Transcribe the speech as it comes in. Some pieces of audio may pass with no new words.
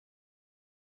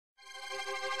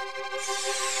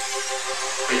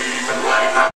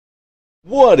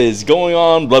What is going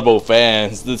on, Blood Bowl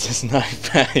fans? This is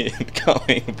Nightbite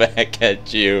coming back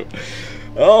at you.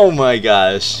 Oh my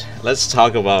gosh, let's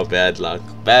talk about bad luck.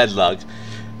 Bad luck.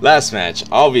 Last match,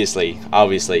 obviously,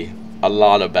 a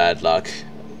lot of bad luck.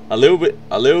 A little bit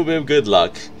of good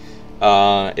luck.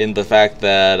 In the fact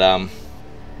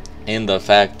that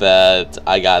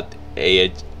I got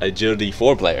a agility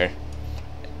 4 player.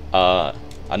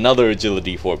 Another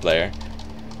agility 4 player.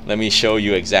 Let me show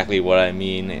you exactly what I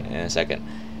mean in a second.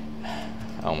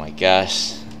 Oh my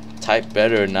gosh. Type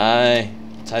better, Nye.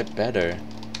 Type better.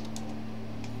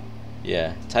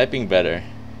 Yeah, typing better.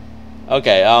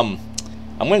 Okay, I'm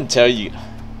gonna tell you.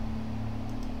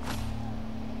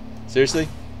 Seriously?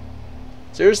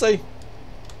 Seriously?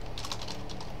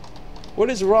 What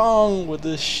is wrong with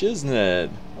this shiznit?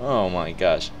 Oh my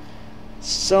gosh.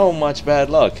 So much bad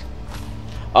luck.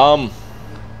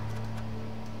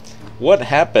 What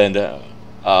happened after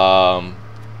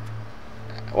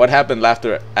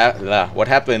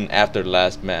the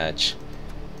last match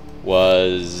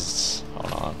was,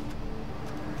 hold on.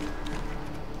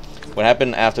 What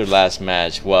happened after the last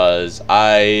match was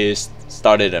I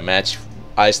started a match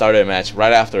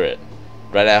right after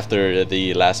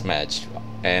the last match,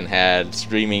 and had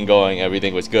streaming going.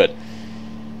 Everything was good.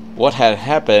 What had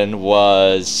happened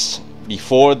was,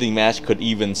 before the match could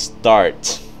even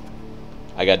start,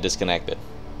 I got disconnected.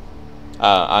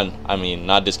 I mean,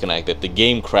 not disconnected. The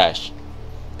game crashed.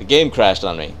 The game crashed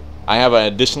on me. I have an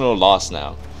additional loss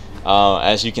now.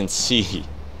 As you can see,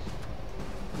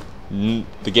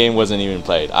 the game wasn't even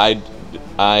played. I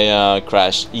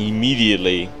crashed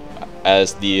immediately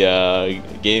as the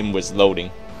game was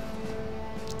loading.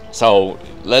 So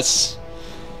it's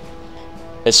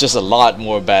just a lot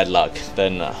more bad luck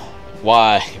than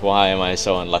why am I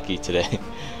so unlucky today?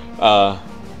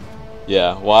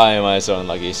 Yeah, why am I so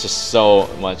unlucky? It's just so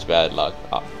much bad luck.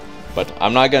 But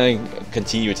I'm not going to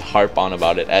continue to harp on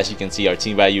about it. As you can see, our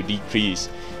team value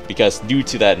decreased because due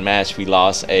to that match we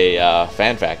lost a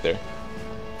fan factor.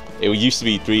 It used to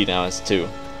be 3, now it's 2.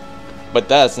 But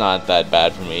that's not that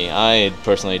bad for me. I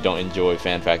personally don't enjoy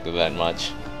fan factor that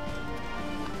much.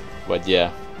 But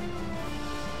yeah,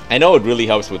 I know it really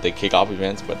helps with the kickoff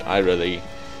events, but I really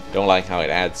don't like how it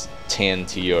adds 10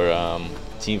 to your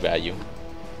team value.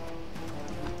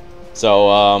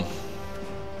 So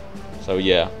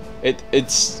yeah,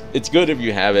 it's good if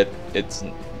you have it. It's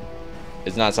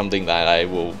not something that I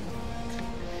will.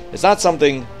 It's not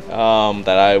something that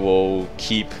I will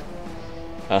keep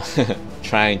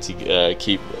trying to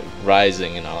keep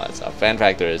rising and all that stuff. Fan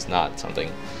factor is not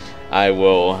something I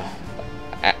will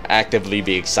actively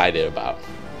be excited about.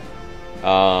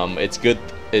 It's good.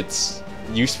 It's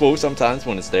useful sometimes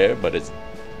when it's there, but it's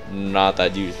not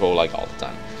that useful like all the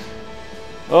time.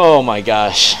 Oh my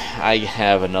gosh, I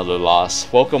have another loss.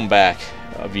 Welcome back,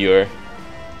 viewer.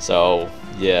 So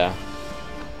yeah,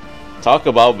 talk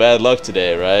about bad luck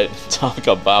today, right? Talk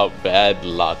about bad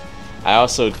luck. I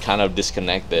also kind of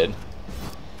disconnected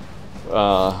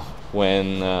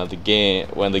when I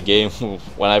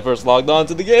first logged on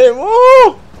to the game.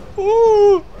 Woo!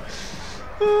 Woo!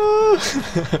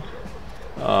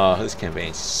 Oh, this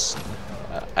campaign.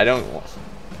 I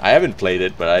haven't played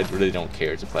it, but I really don't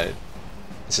care to play it.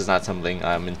 This is not something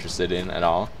I'm interested in at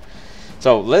all.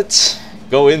 So let's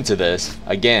go into this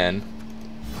again.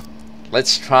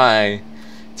 Let's try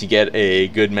to get a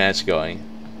good match going.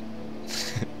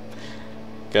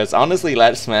 Because honestly,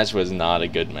 last match was not a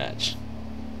good match.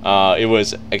 It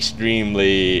was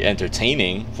extremely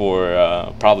entertaining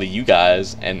for probably you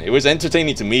guys, and it was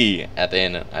entertaining to me at the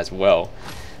end as well.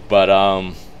 But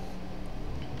I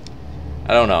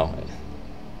don't know.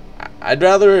 I'd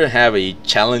rather have a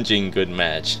challenging good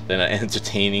match than an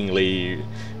entertainingly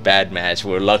bad match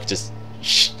where luck just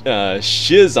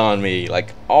shiz on me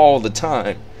like all the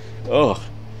time. Ugh.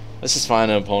 Let's just find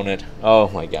an opponent. Oh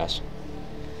my gosh.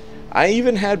 I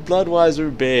even had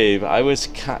Bloodweiser Babe. I was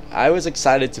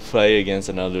excited to play against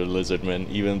another Lizardman,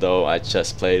 even though I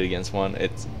just played against one.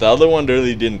 The other one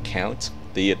really didn't count.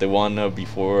 The one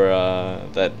before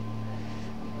that.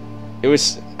 It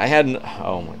was, I had,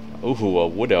 oh my. Ooh, a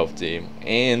Wood Elf team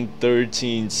and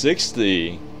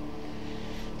 1360.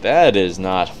 That is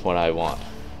not what I want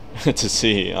to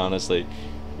see, honestly.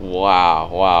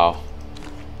 Wow.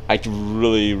 I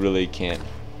really can't.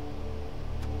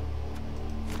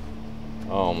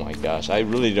 Oh my gosh, I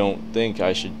really don't think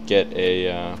I should get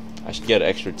a. I should get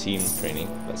extra team training.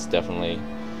 That's definitely.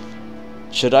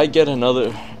 Should I get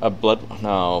another blood?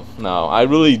 No. I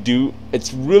really do.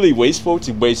 It's really wasteful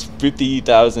to waste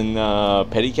 50,000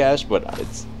 petty cash, but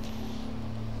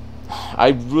I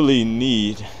really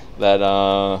need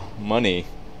that money.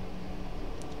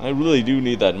 I really do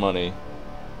need that money.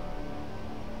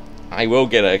 I will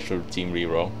get an extra team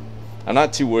reroll. I'm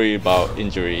not too worried about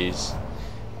injuries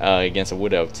against a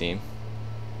Wood Elf team.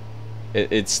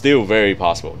 It's still very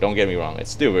possible. Don't get me wrong.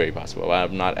 It's still very possible. But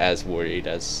I'm not as worried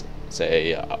as,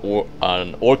 say,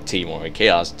 an Orc team or a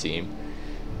Chaos team.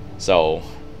 So,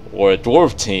 or a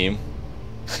Dwarf team,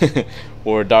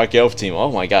 or a Dark Elf team.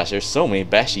 Oh my gosh, there's so many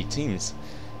bashy teams.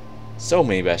 So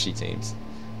many bashy teams.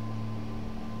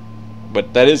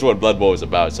 But that is what Blood Bowl is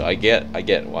about. So I get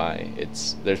why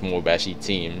there's more bashy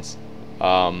teams.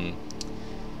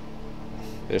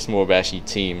 There's more bashy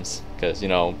teams because, you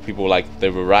know, people like the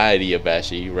variety of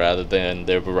bashy rather than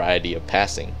their variety of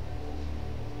passing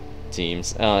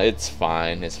teams. It's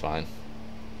fine. It's fine.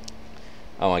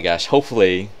 Oh my gosh.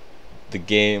 Hopefully the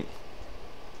game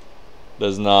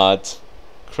does not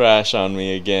crash on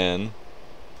me again.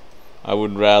 I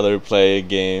would rather play a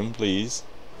game, please.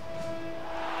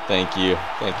 Thank you.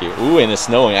 Thank you. Ooh, and it's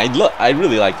snowing. I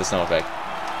really like the snow effect.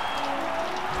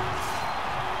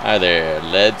 Hi there.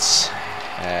 Let's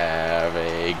have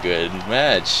a good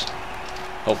match.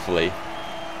 Hopefully.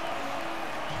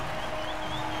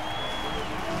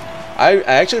 I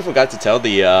actually forgot to tell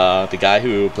the guy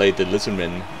who played the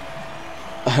Lizardman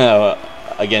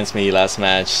against me last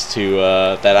match to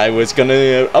that I was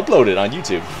gonna upload it on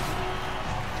YouTube.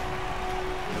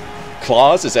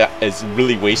 Claws is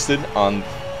really wasted on.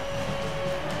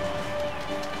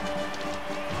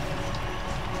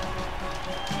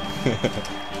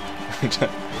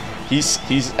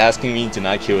 He's asking me to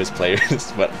not kill his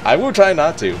players, but I will try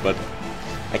not to, but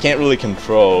I can't really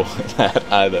control that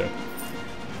either.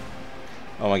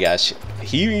 Oh my gosh,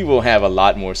 he will have a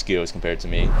lot more skills compared to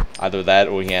me. Either that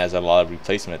or he has a lot of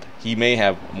replacement. He may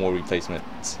have more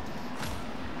replacements.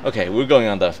 Okay, we're going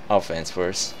on the offense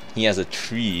first. He has a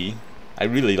tree. I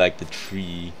really like the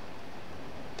tree.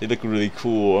 They look really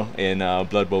cool in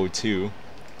Blood Bowl 2.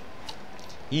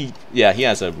 He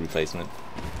has a replacement.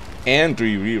 And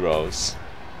 3 rerolls.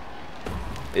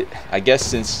 I guess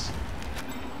since...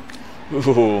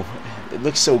 Ooh, it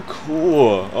looks so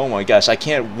cool. Oh my gosh, I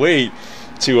can't wait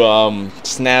to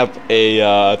snap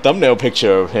a thumbnail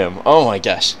picture of him. Oh my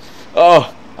gosh.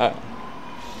 Oh,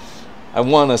 I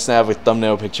want to snap a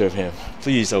thumbnail picture of him.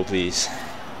 Please, oh please.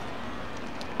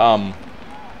 Okay.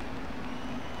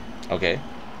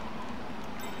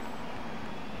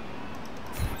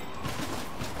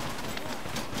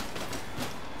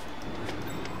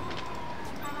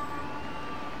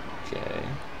 Okay.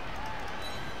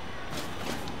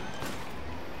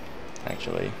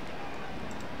 Actually,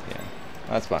 yeah,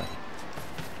 that's fine.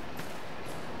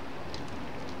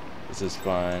 This is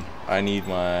fine. I need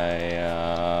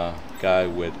my guy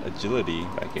with agility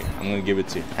back here. I'm gonna give it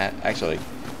to. Actually,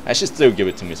 I should still give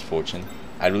it to Misfortune.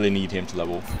 I really need him to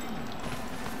level.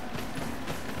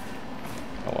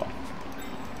 Oh well.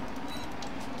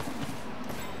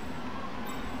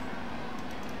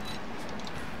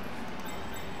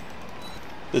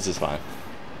 This is fine.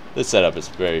 This setup is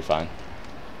very fine.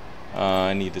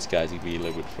 I need this guy to be a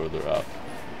little bit further up.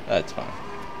 That's fine.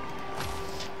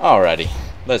 Alrighty,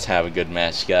 let's have a good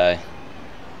match, guy.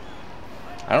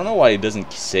 I don't know why he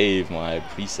doesn't save my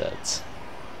presets,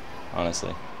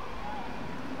 honestly.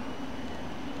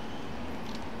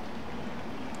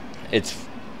 It's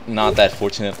not that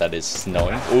fortunate that it's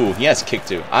snowing. Ooh, he has kick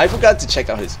too. I forgot to check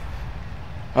out his...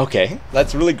 Okay,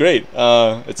 that's really great.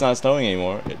 It's not snowing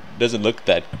anymore. It doesn't look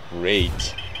that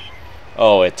great.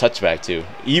 Oh, a touchback too.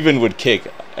 Even with kick,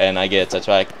 and I get a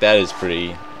touchback. That is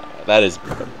pretty. That is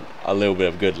a little bit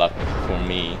of good luck for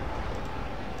me.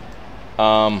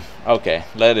 Okay,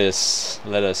 let us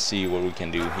see what we can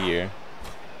do here.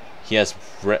 He has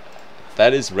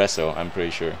that is Reso, I'm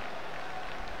pretty sure.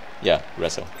 Yeah,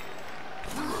 Reso.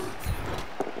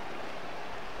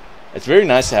 It's very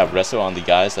nice to have Reso on the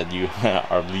guys that you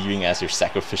are leaving as your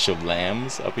sacrificial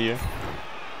lambs up here.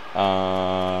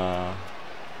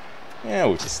 Yeah,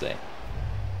 we'll just stay.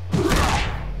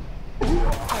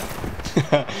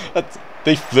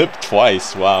 They flipped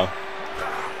twice, wow.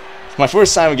 It's my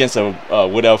first time against a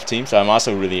Wood Elf team, so I'm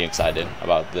also really excited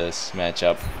about this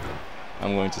matchup.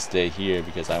 I'm going to stay here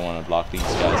because I want to block these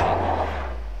guys.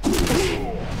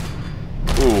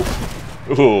 Ooh.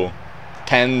 Ooh.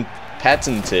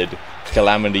 Patented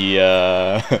Calamity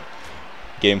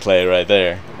gameplay right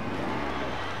there.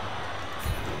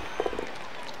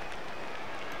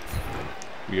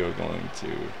 We are going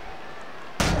to...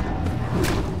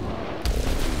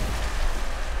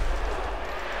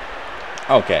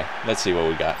 Okay, let's see what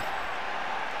we got.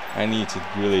 I need to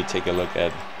really take a look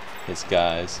at his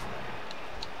guys.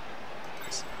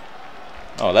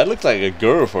 Oh, that looked like a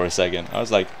girl for a second. I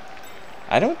was like,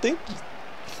 I don't think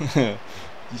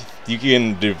you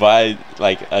can divide,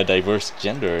 like, a diverse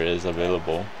gender is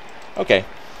available. Okay,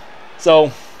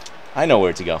 so I know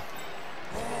where to go.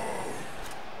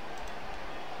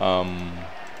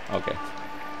 Okay.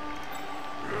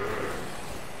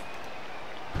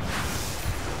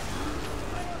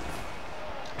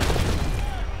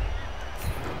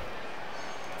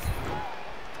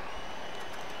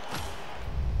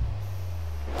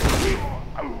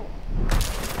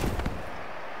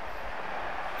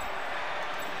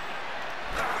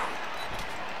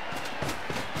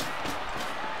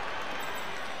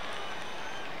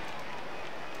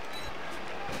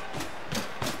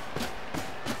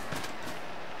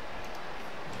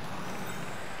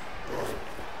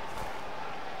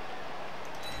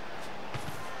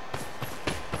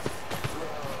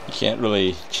 You can't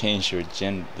really change your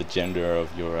the gender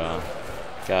of your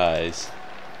guys,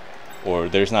 or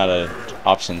there's not an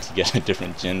option to get a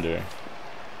different gender.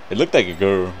 It looked like a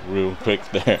girl real quick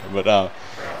there, but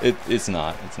it's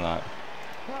not. It's not.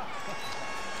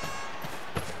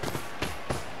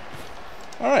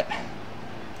 All right,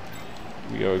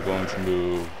 we are going to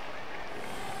move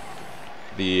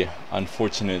the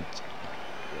unfortunate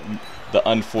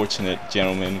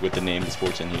gentleman with the name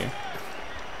Misfortune here.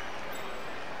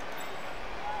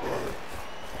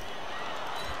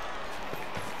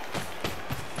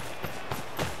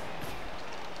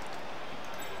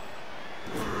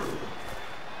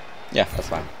 Yeah, that's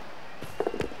fine.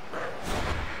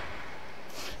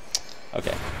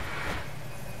 Okay.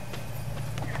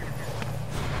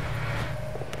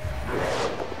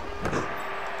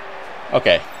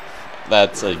 Okay.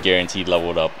 That's a guaranteed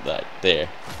leveled up that there.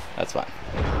 That's fine.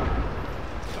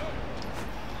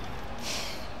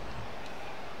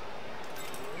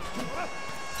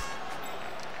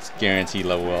 It's guaranteed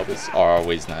level up. It's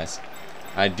always nice.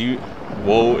 I do.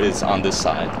 Woe is on this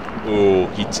side. Oh,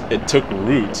 it took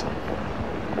root,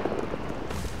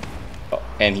 oh,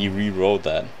 and he re-rolled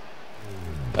that.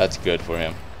 That's good for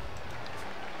him.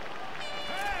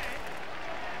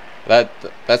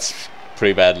 That's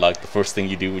pretty bad luck. The first thing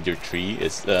you do with your tree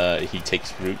is he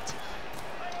takes root.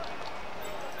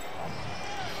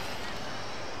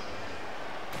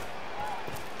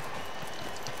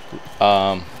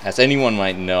 As anyone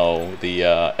might know, the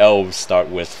elves start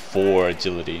with 4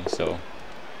 agility, so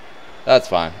that's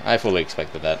fine. I fully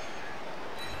expected that.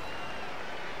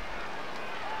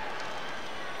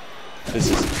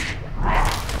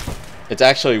 It's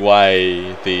actually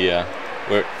why the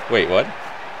wait, what?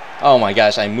 Oh my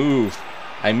gosh, I moved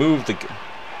the.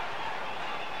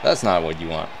 That's not what you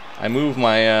want. I moved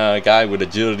my guy with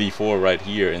agility 4 right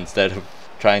here instead of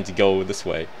trying to go this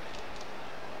way.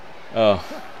 Oh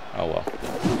well.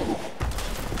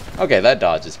 Okay, that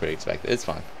dodge is pretty expected. It's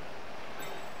fine.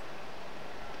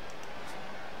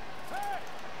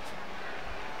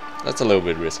 That's a little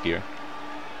bit riskier.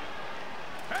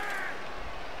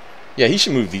 Yeah, he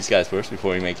should move these guys first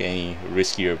before he make any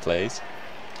riskier plays.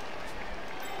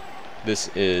 This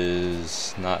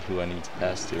is not who I need to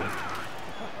pass to.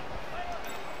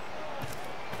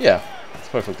 Yeah, it's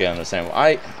perfectly understandable.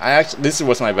 I actually, this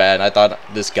was my bad. I thought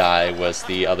this guy was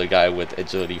the other guy with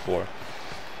agility 4.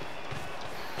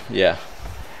 Yeah,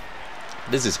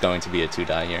 this is going to be a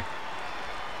 2-die here.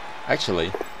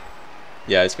 Actually,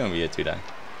 yeah, it's going to be a 2-die.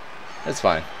 That's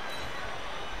fine.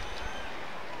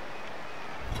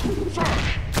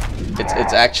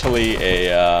 It's actually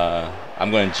a. I'm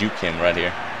going to juke him right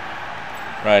here.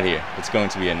 Right here. It's going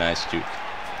to be a nice juke.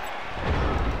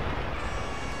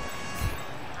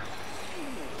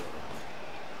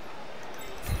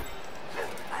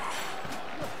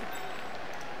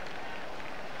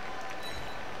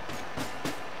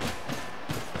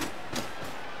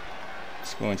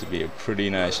 It's going to be a pretty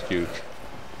nice juke,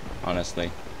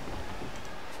 honestly.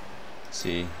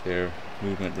 See their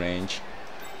movement range.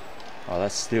 Oh,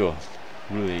 that's still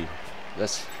really.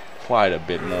 That's quite a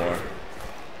bit more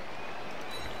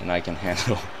than I can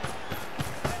handle.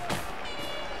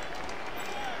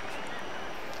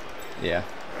 Yeah.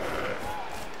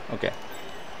 Okay.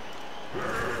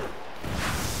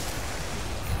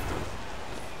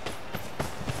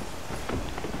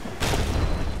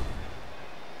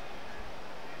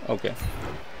 Okay.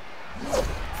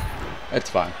 It's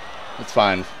fine. It's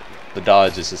fine. The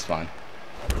dodge is just fine.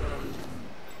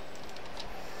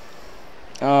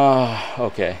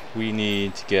 Okay. We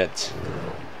need to get.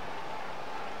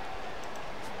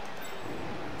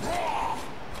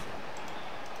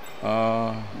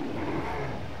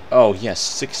 Oh yes,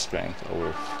 6 strength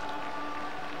over.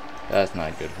 That's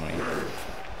not good for me.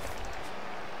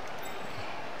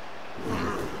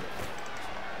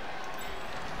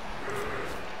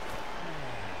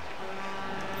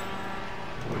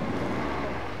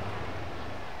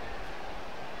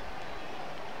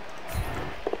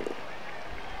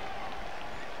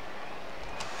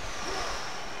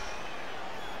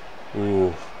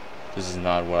 Ooh, this is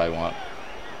not what I want.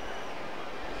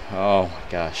 Oh my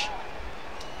gosh.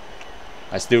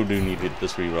 I still do need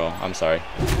this reroll. I'm sorry.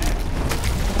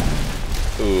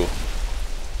 Ooh.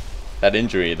 That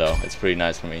injury though, it's pretty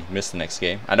nice for me. Missed the next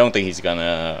game. I don't think he's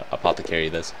gonna apothecary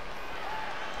this.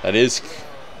 That is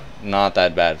not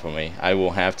that bad for me. I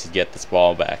will have to get this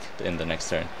ball back in the next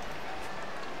turn.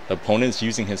 The opponent's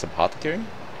using his apothecary?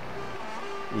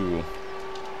 Ooh.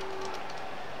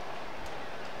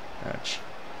 Ouch.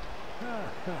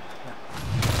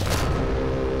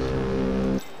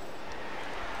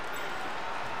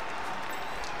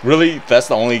 Really? That's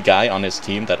the only guy on his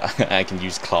team that I can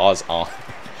use claws on.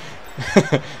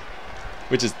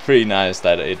 Which is pretty nice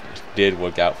that it did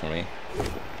work out for me.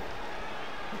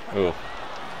 Ooh.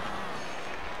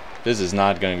 This is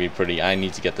not going to be pretty. I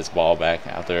need to get this ball back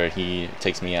after he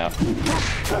takes me out.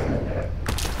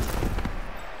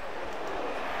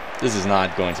 This is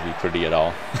not going to be pretty at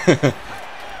all.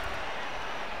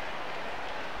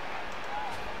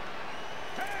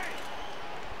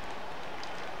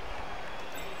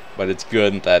 But it's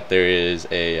good that there is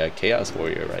a Chaos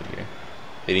Warrior right here.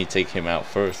 They need to take him out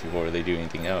first before they do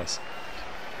anything else.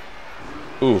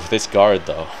 Ooh, this guard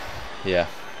though. Yeah.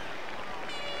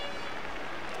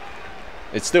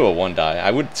 It's still a 1-die.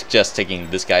 I would suggest taking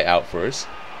this guy out first.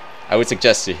 I would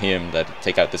suggest to him that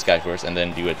take out this guy first and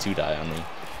then do a 2-die on me.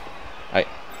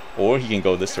 Or he can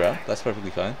go this route. That's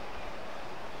perfectly fine.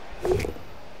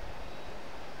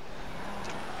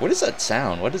 What is that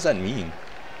sound? What does that mean?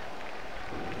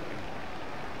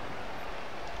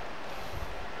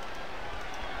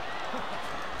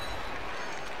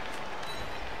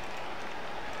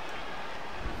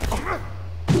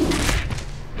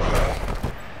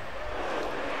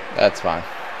 That's fine.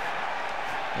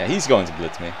 Yeah, he's going to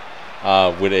blitz me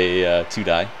with a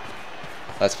 2-die.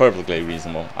 That's perfectly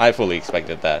reasonable. I fully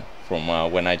expected that from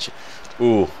when I...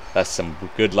 Ooh, that's some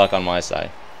good luck on my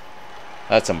side.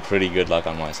 That's some pretty good luck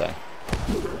on my side.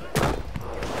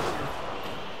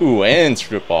 Ooh, and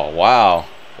strip ball. Wow.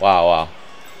 Wow, wow.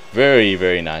 Very,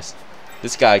 very nice.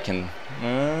 This guy can...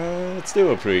 it's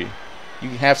still a pretty... You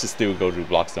have to still go through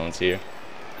block zones here.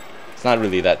 It's not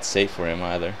really that safe for him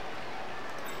either.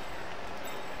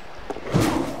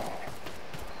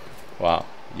 Wow.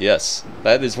 Yes.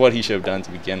 That is what he should have done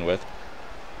to begin with.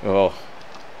 Oh.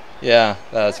 Yeah,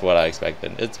 that's what I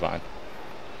expected. It's fine.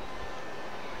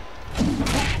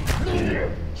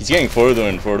 He's getting further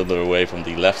and further away from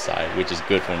the left side, which is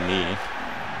good for me.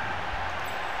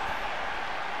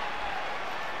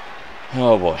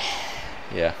 Oh boy.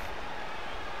 Yeah.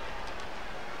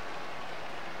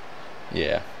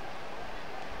 Yeah.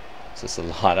 It's just a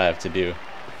lot I have to do.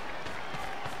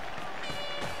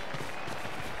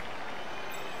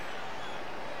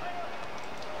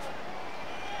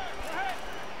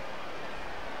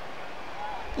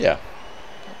 Yeah.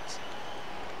 It's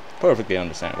perfectly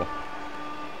understandable.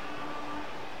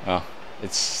 Oh,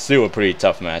 it's still a pretty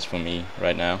tough match for me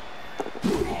right now.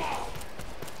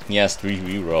 He has 3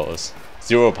 rerolls.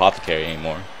 0 apothecary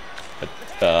anymore.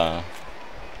 But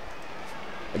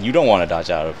you don't want to dodge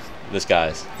out of this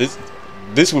guy's.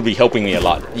 This would be helping me a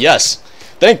lot. Yes!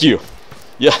 Thank you!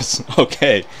 Yes,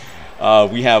 okay.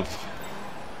 We have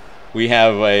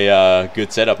a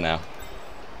good setup now.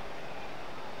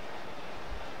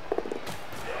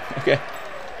 Okay.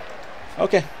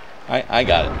 Okay. I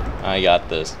got it. I got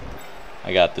this.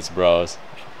 I got this, bros.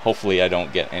 Hopefully I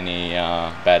don't get any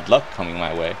bad luck coming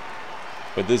my way.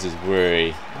 But this is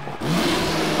very...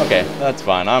 Okay, that's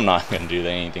fine. I'm not gonna do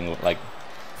anything like...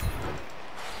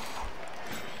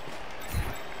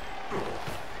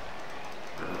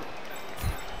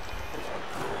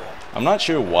 I'm not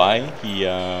sure why he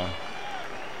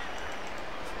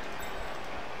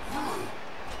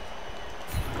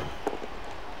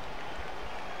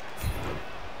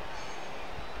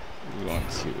we're going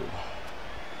to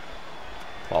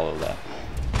follow that.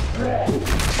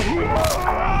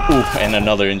 Ooh, and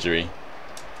another injury.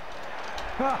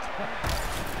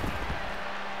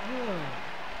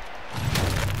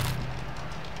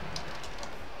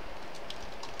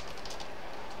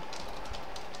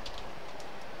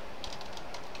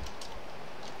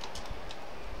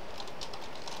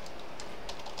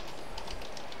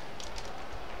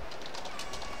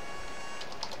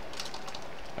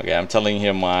 Okay, I'm telling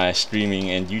him my streaming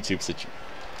and YouTube situation.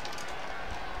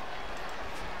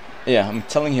 Yeah, I'm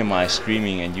telling him my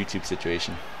streaming and YouTube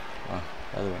situation. Wow,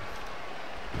 by the way.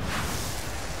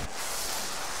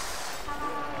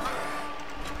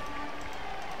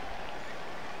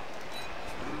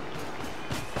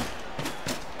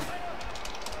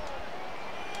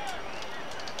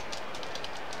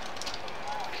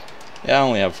 Yeah, I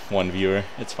only have one viewer.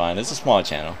 It's fine. It's a small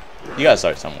channel. You gotta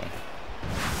start somewhere.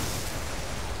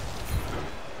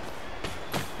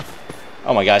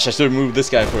 Oh my gosh, I should have moved this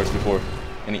guy first before.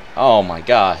 Oh my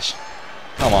gosh.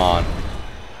 Come on.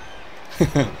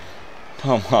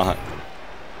 Come on.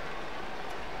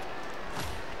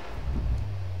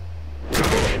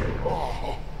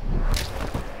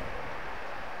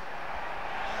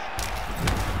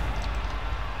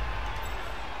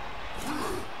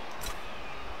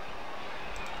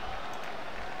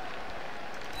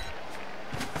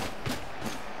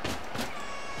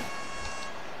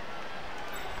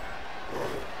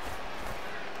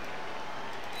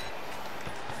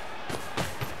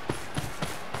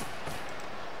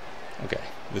 Okay,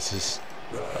 this is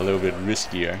a little bit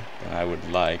riskier than I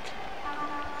would like.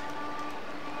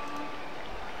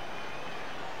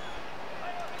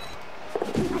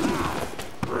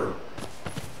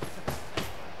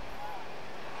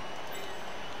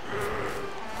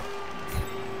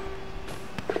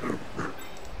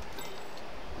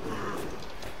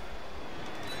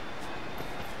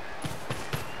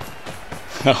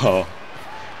 Oh,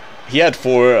 he had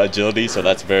 4 agility, so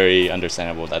that's very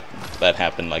understandable that that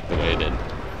happened like the way it did.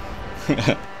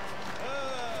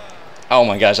 Oh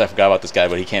my gosh, I forgot about this guy,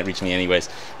 but he can't reach me anyways.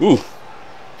 Ooh.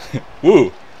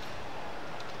 Woo.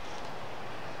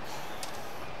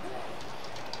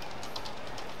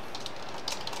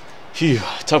 Phew,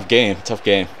 tough game, tough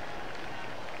game.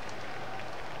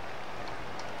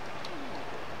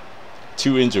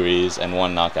 2 injuries and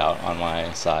 1 knockout on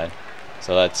my side.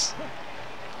 So it's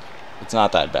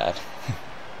not that bad.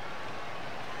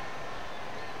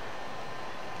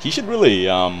 He should really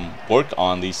work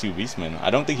on these 2 beastmen. I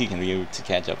don't think he can be able to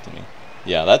catch up to me.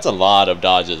 Yeah, that's a lot of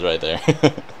dodges right there.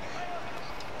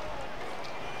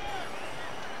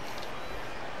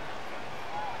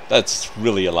 That's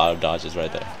really a lot of dodges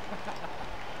right there.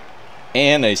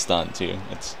 And a stun too.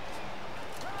 It's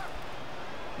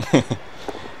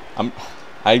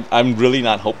I'm really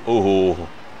not Ooh.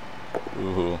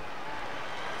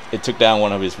 It took down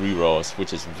one of his rerolls,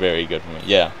 which is very good for me.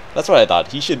 Yeah, that's what I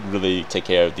thought. He should really take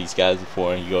care of these guys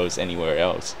before he goes anywhere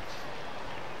else.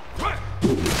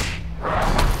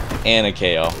 And a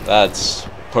KO. That's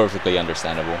perfectly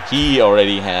understandable. He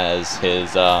already has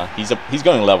his he's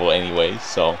going level anyway,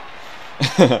 so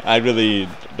I really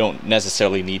don't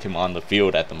necessarily need him on the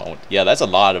field at the moment. Yeah, that's a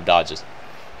lot of dodges.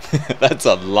 That's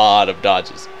a lot of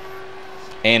dodges.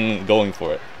 And going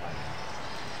for it.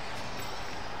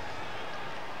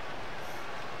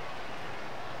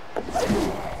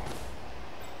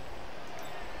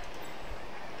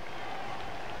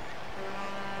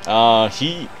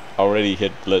 He already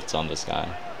hit blitz on this guy.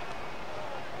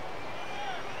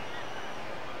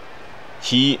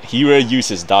 He will use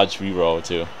his dodge reroll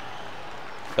too.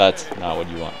 That's not what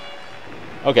you want.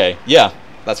 Okay, yeah,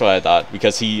 that's what I thought,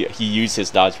 because he used his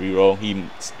dodge reroll.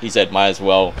 He said might as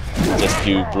well just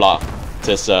do block,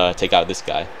 just take out this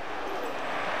guy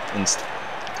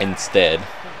instead.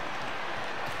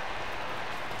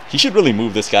 He should really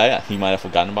move this guy. He might have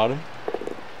forgotten about him.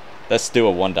 That's still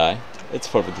a 1 die. It's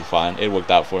perfectly fine. It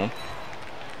worked out for him.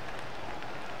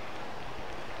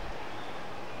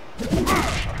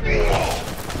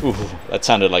 Ooh, that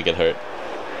sounded like it hurt.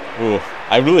 Ooh,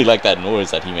 I really like that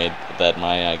noise that he made, that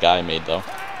my guy made though.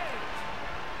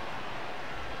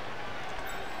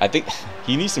 I think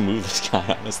he needs to move this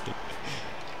guy, honestly.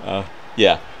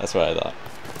 Yeah, that's what I thought.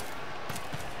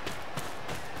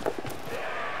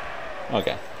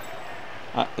 Okay.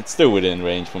 It's still within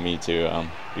range for me to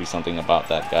do something about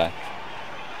that guy.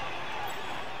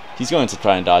 He's going to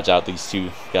try and dodge out these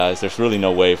 2 guys. There's really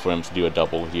no way for him to do a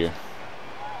double here.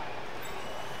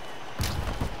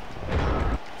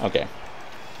 Okay.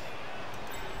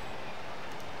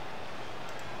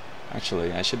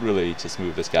 Actually, I should really just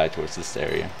move this guy towards this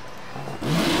area.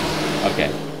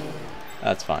 Okay.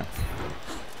 That's fine.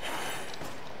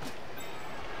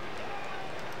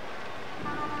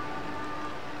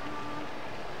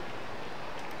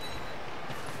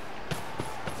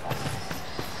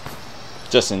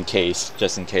 Just in case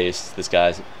this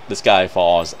guy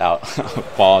falls out,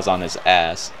 falls on his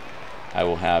ass, I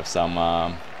will have some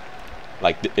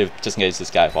like, if just in case this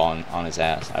guy falls on his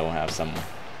ass, I will have some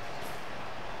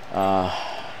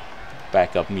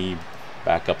backup.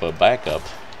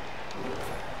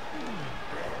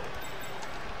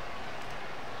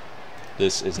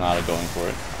 This is not a going for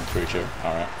it, I'm pretty sure.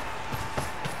 Alright.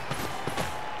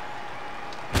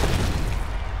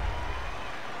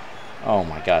 Oh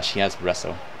my gosh, he has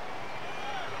wrestle.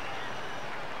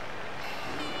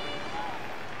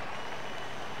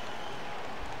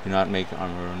 Do not make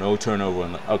armor, no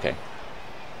turnover. Okay.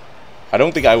 I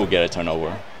don't think I will get a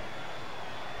turnover.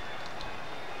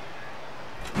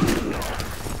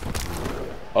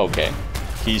 Okay.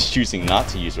 He's choosing not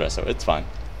to use Resto. It's fine.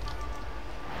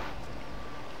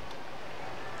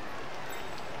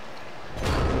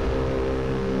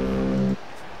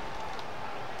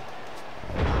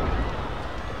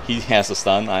 He has a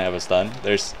stun, I have a stun.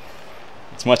 It's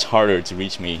much harder to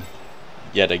reach me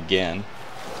yet again.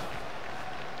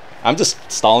 I'm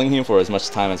just stalling him for as much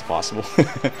time as possible.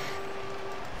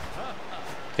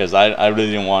 Because I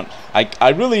really didn't want... I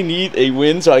really need a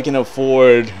win so I can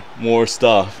afford more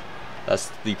stuff.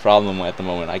 That's the problem at the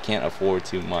moment. I can't afford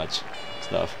too much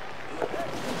stuff.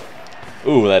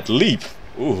 Ooh, that leap!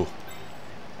 Ooh.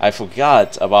 I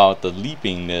forgot about the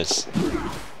leapingness.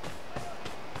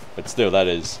 But still, that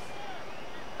is...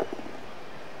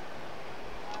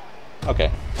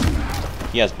 Okay.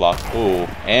 He has block. Ooh,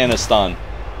 and a stun.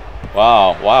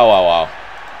 Wow, wow, wow, wow.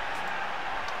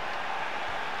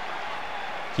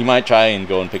 He might try and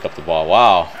go and pick up the ball.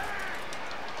 Wow.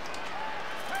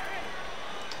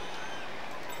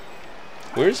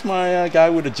 Where's my guy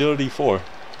with agility 4?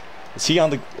 Is he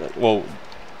on the... well,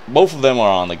 both of them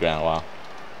are on the ground. Wow.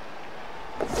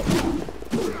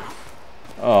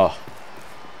 Oh.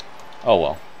 Oh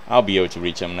well. I'll be able to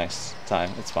reach him next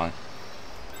time. It's fine.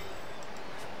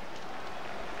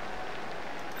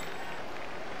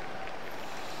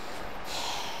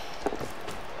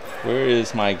 Where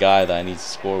is my guy that I need to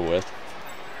score with?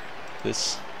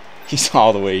 This... he's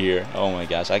all the way here. Oh my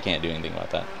gosh, I can't do anything about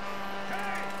that.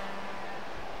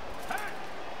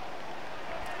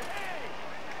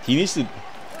 He needs to...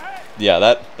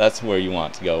 yeah, that's where you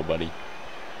want to go, buddy.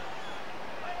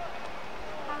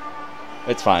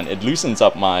 It's fine. It loosens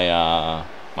up my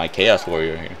my Chaos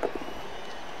Warrior here.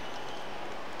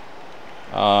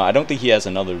 I don't think he has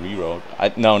another reroll.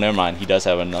 No, never mind. He does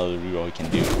have another reroll he can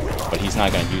do, but he's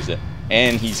not going to use it.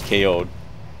 And he's KO'd.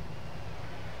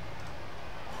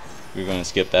 We're going to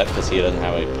skip that because he doesn't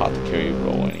have a Apothecary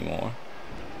roll anymore.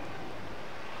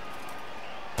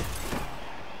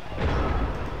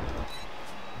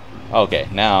 Okay,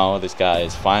 now this guy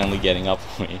is finally getting up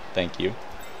for me. Thank you.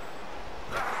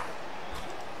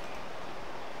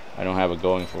 I don't have it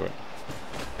going for it.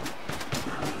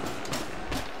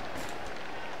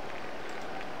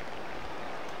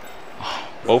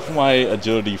 Both of my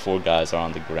agility 4 guys are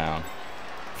on the ground.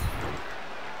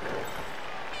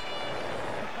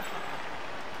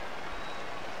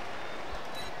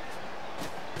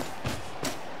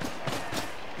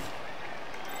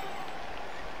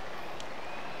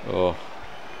 Oh.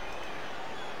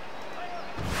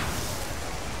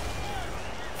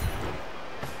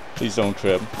 Please don't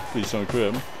trip. Please don't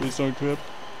trip. Please don't trip.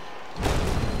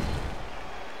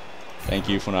 Thank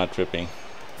you for not tripping.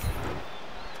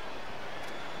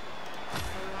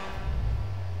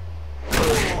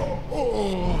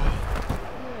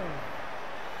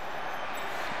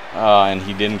 And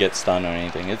he didn't get stunned or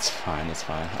anything. It's fine, it's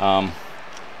fine.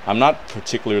 I'm not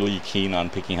particularly keen on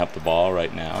picking up the ball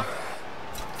right now.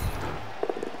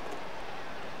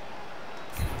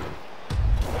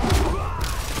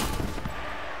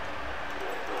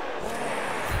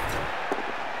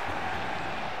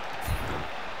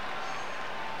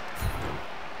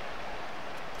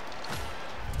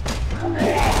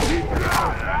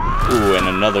 Ooh, and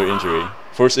another injury.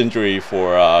 First injury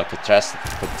for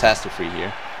catastrophe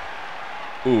here.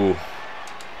 Ooh.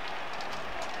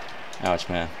 Ouch,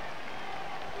 man.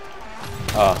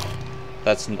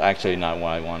 That's actually not what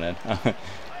I wanted.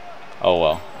 Oh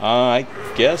well. I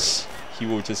guess he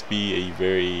will just be a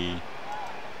very...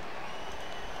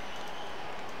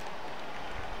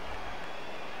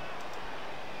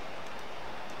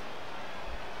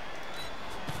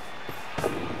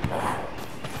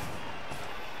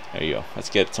 There you go. Let's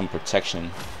get some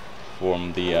protection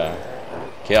from the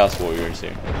Chaos Warriors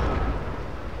here.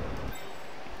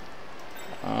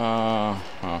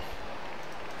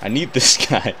 I need this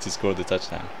guy to score the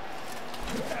touchdown.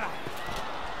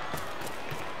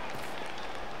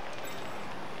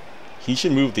 He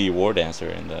should move the War Dancer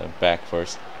in the back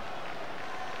first.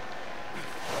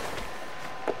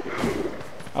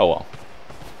 Oh well.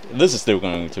 This is still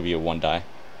going to be a 1 die.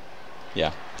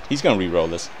 Yeah. He's going to re-roll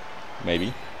this.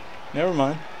 Maybe. Never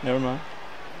mind. Never mind.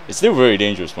 It's still very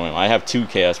dangerous for him. I have 2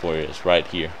 Chaos Warriors right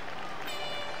here.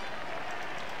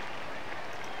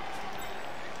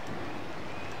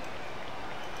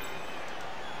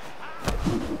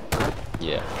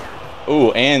 Yeah.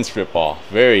 Ooh, and strip ball.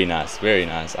 Very nice, very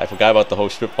nice. I forgot about the whole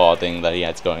strip ball thing that he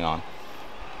had going on.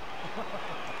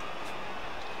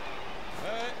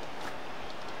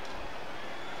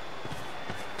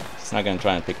 He's not going to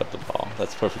try and pick up the ball.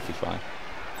 That's perfectly fine.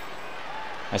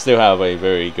 I still have a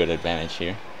very good advantage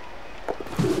here.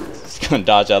 This gonna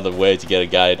dodge out of the way to get a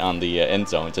guy on the end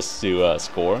zone just to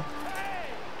score.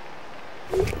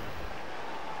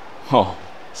 Oh,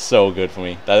 so good for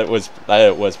me. That was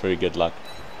pretty good luck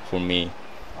for me.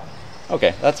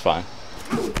 Okay, that's fine.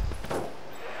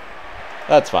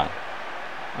 That's fine.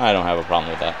 I don't have a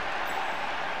problem with that.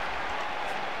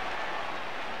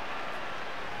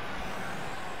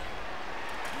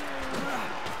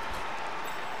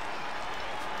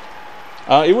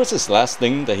 It was his last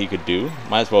thing that he could do.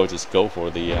 Might as well just go for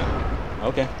the...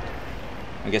 okay.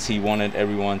 I guess he wanted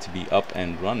everyone to be up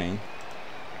and running.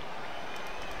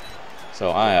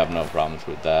 So I have no problems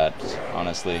with that,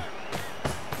 honestly.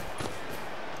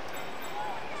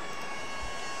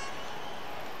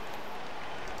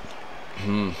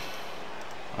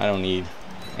 I don't need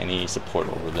any support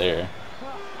over there.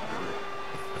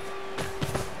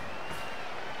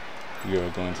 We are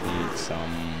going to need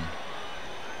some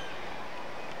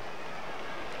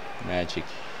magic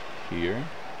here,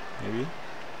 maybe?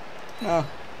 No.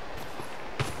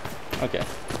 Okay.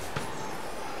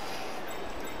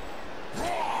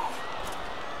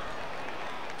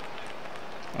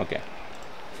 Okay.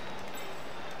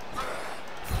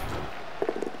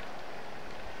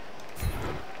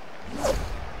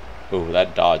 Oh,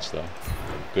 that dodge though.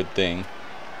 Good thing.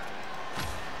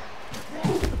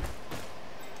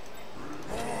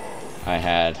 I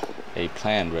had a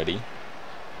plan ready.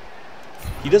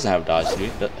 He doesn't have dodge,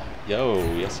 dude. Yo,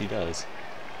 yes he does.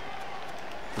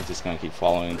 He's just gonna keep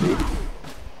following through.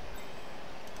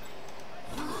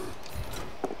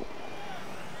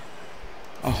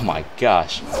 Oh my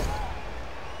gosh.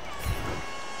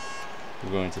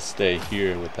 We're going to stay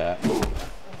here with that.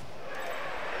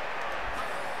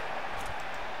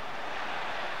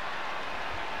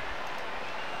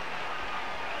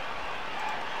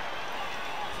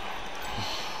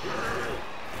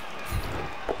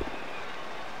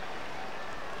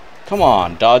 Come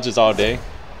on, dodges all day.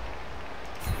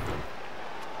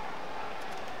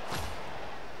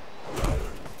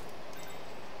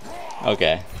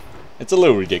 Okay, it's a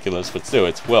little ridiculous, but still,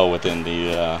 it's well within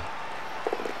the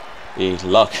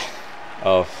luck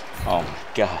of. Oh my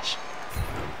gosh,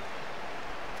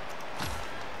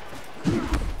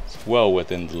 it's well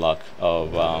within the luck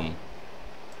of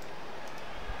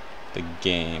the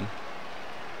game.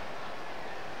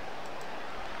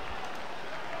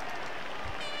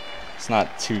 It's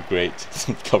not too great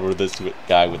to cover this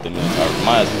guy with the Minotaur.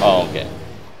 Might as well. Oh, okay.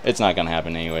 It's not gonna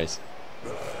happen anyways.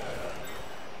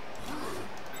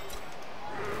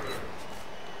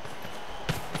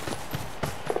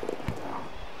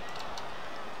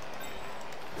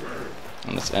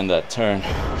 And let's end that turn.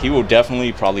 He will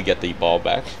definitely probably get the ball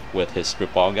back with his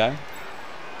strip ball guy.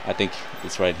 I think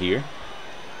it's right here.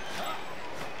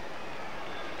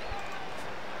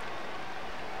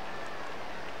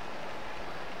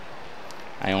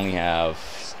 I only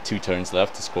have 2 turns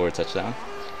left to score a touchdown.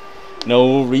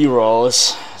 No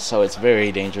rerolls, so it's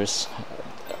very dangerous.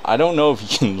 I don't know if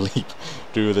he can leap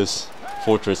through this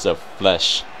fortress of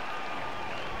flesh.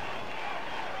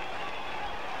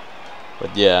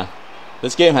 But yeah,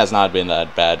 this game has not been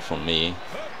that bad for me.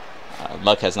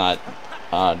 Luck has not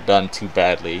done too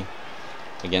badly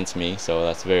against me, so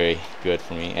that's very good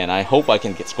for me. And I hope I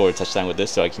can score a touchdown with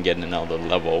this so I can get another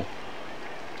level.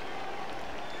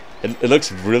 It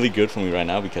looks really good for me right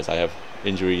now because I have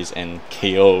injuries and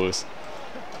KOs.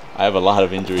 I have a lot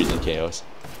of injuries and KOs.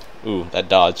 Ooh, that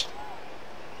dodge.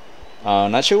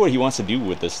 Not sure what he wants to do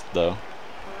with this though.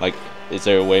 Like, is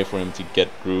there a way for him to get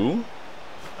through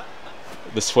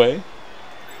this way?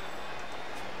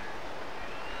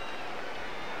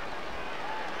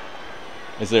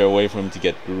 Is there a way for him to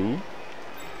get through?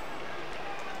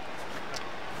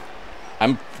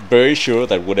 I'm very sure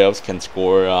that Wood Elves can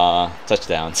score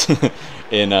touchdowns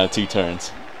in 2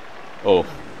 turns. Oh,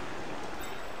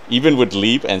 even with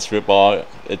leap and strip ball,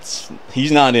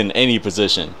 he's not in any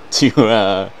position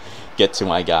to get to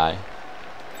my guy.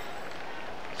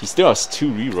 He still has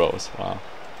 2 rerolls. Wow,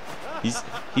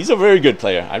 he's a very good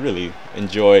player. I really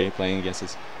enjoy playing against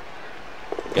this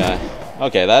guy.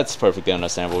 Okay, that's perfectly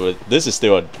understandable. But this is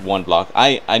still a 1 block.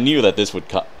 I knew that this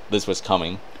was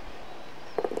coming.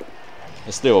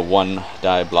 It's still a 1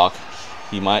 die block.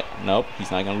 He might. Nope,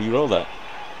 he's not gonna reroll that.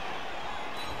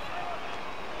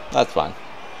 That's fine.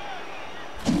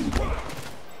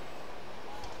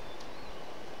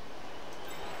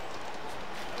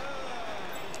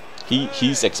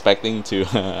 He's expecting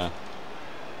to.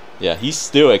 Yeah, he's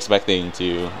still expecting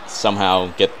to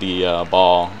somehow get the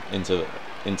ball into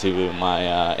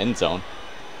my end zone.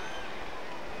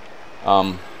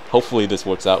 Hopefully this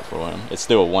works out for him. It's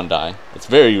still a 1 die. It's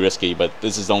very risky, but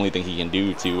this is the only thing he can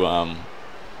do to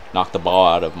knock the ball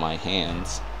out of my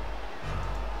hands.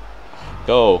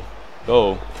 Go,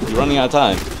 go! You're running out of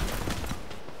time.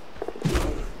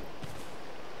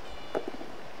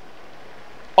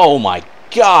 Oh my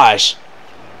gosh!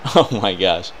 Oh my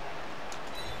gosh!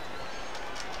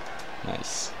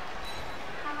 Nice.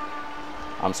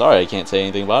 I'm sorry, I can't say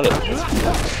anything about it.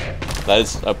 That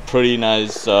is a pretty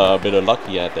nice bit of luck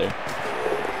he had there.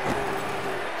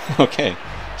 Okay,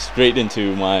 straight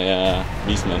into my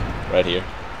beastman right here.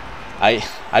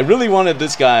 I really wanted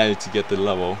this guy to get the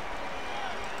level.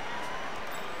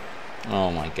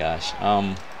 Oh my gosh.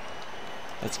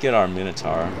 Let's get our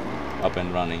Minotaur up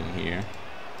and running here.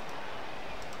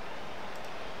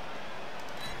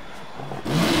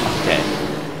 Okay,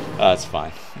 that's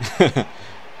fine.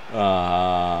 We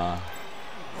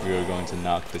are going to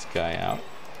knock this guy out.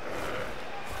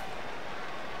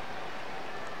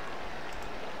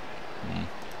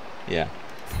 Yeah.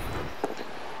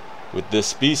 With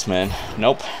this beastman,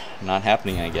 nope, not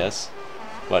happening, I guess.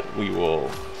 But we will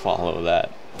follow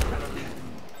that.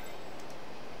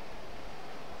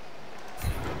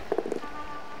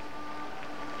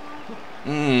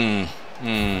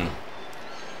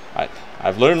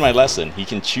 I've learned my lesson. He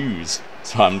can choose,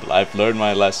 so I've learned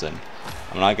my lesson.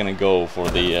 I'm not gonna go for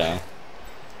the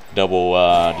double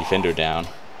defender down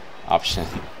option.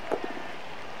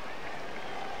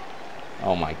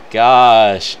 Oh my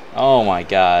gosh! Oh my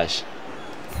gosh!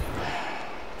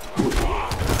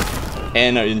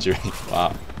 And an injury.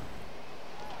 Wow.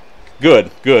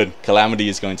 Good, good. Calamity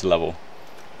is going to level.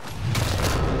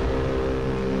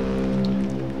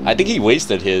 I think he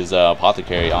wasted his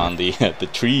apothecary on the the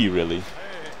tree, really.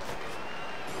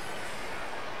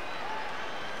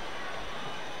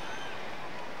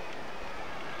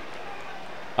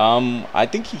 I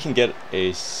think he can get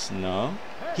a no.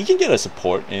 He can get a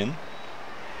support in.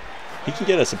 He can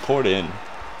get a support in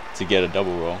to get a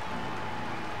double roll.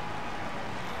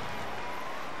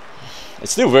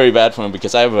 It's still very bad for him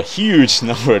because I have a huge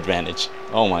number advantage.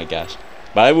 Oh my gosh!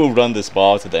 But I will run this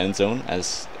ball to the end zone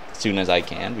as soon as I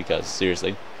can, because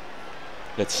seriously,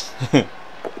 that's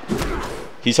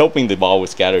he's hoping the ball would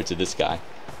scatter to this guy.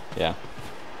 Yeah.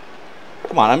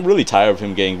 Come on, I'm really tired of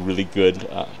him getting really good.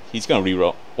 He's gonna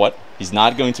reroll. What? He's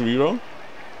not going to reroll?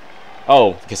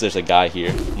 Oh, because there's a guy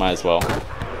here. Might as well.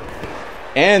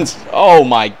 And oh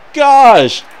my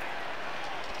gosh!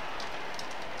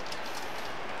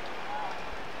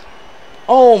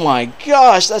 Oh my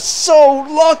gosh, that's so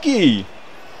lucky!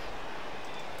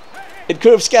 It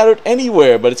could have scattered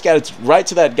anywhere, but it scattered right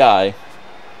to that guy.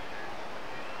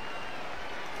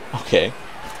 Okay.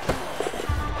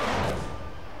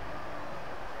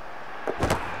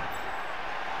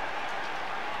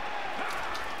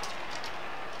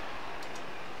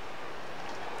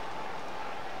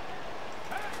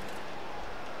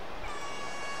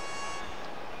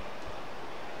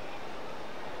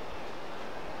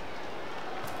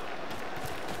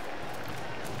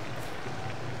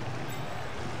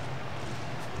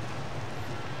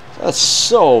 That's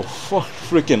so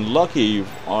freaking lucky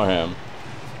for him.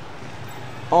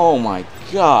 Oh my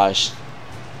gosh.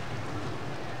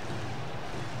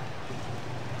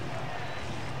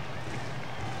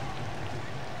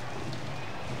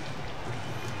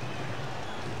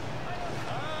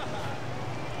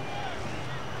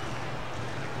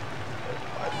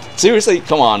 Seriously,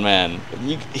 come on, man.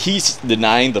 He's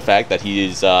denying the fact that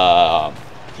he's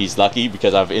lucky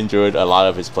because I've injured a lot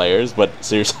of his players, but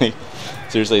seriously.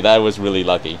 Seriously, that was really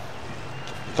lucky.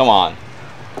 Come on.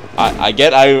 I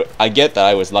get that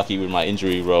I was lucky with my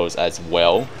injury rolls as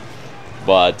well,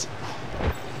 but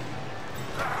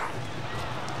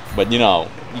you know,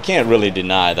 you can't really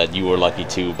deny that you were lucky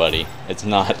too, buddy. It's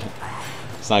not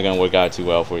gonna work out too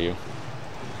well for you.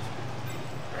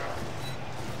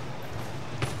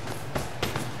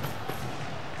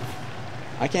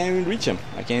 I can't even reach him.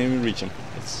 I can't even reach him.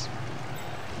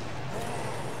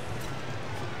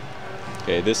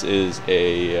 Okay, this is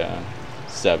a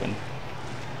 7.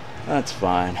 That's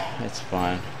fine. It's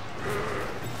fine.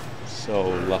 So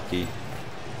lucky.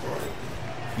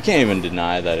 You can't even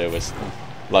deny that it was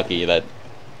lucky that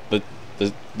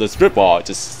the strip ball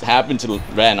just happened to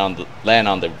land on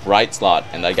the right slot,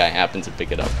 and that guy happened to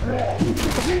pick it up.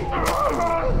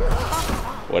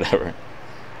 Whatever.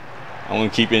 I'm gonna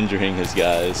keep injuring his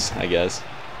guys, I guess.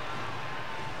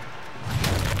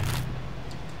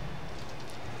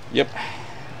 Yep.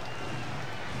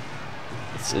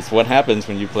 It's what happens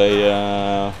when you play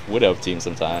Wood Elf team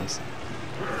sometimes.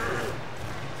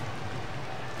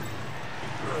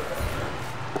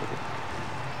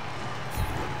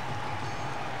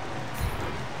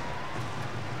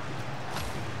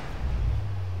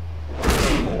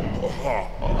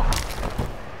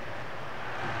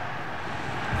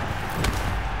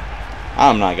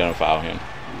 I'm not gonna foul him.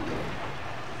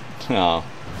 No.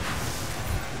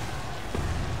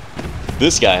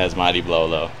 This guy has Mighty Blow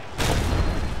though.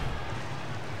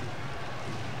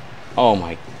 Oh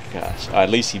my gosh. At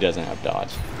least he doesn't have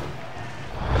dodge.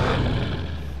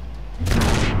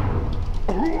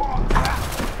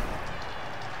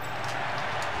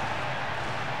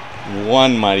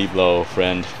 One Mighty Blow,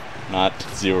 friend, not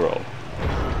 0.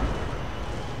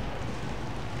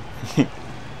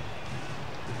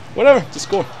 Whatever, just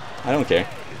score. I don't care.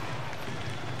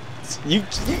 You,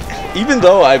 even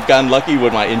though I've gotten lucky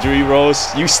with my injury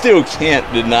rolls, you still can't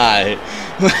deny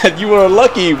that you were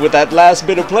lucky with that last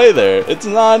bit of play there. It's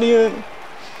not even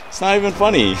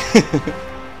funny.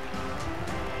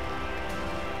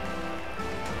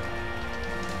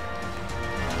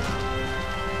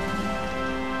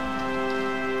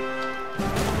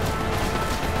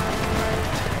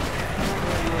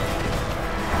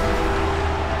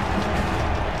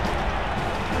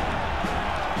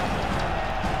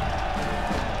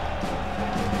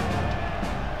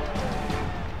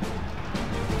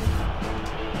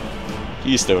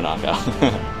 He's still knocked out.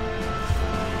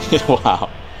 Wow.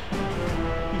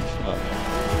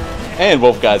 And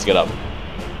both guys get up.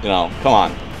 You know, come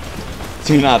on.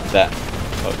 Do not that.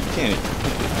 Oh, you can't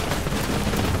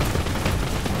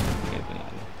deny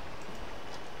that.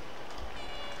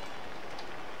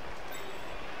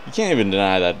 You can't even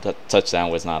deny that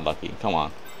touchdown was not lucky. Come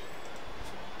on.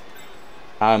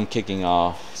 I'm kicking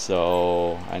off,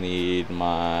 so I need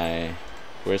my...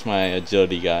 Where's my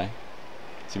agility guy?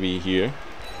 To be here.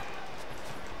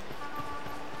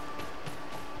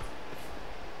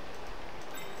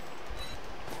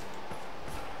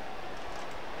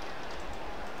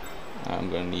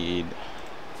 I'm gonna need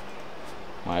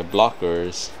my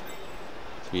blockers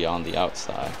to be on the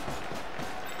outside.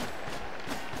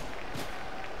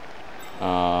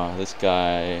 This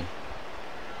guy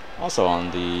also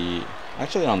on the,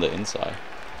 actually on the inside.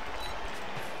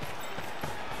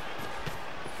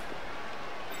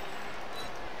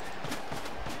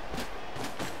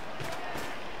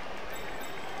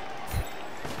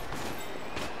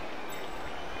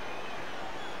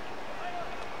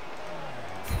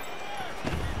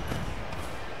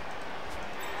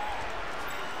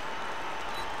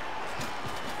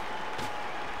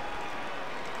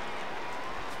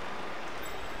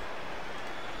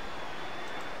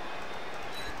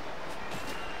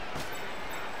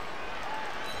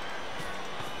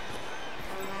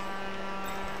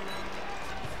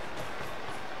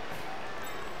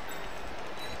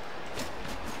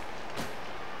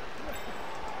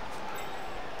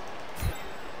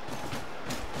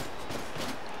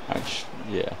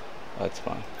 Yeah, that's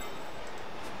fine.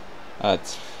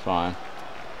 That's fine.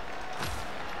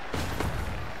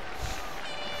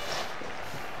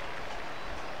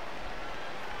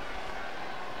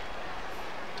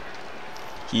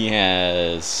 He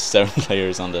has 7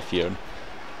 players on the field.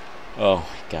 Oh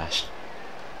my gosh.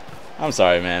 I'm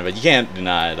sorry, man, but you can't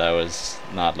deny that I was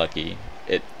not lucky.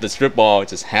 The strip ball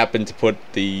just happened to put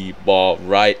the ball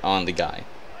right on the guy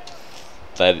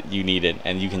that you needed,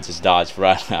 and you can just dodge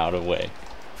right out of the way.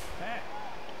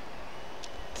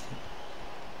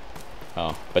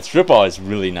 Oh, but strip ball is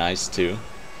really nice too.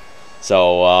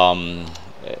 So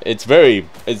it's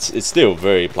still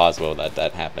very plausible that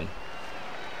that happened.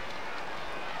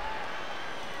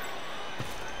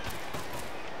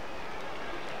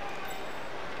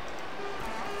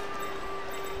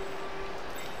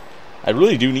 I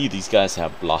really do need these guys to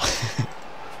have block.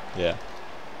 Yeah.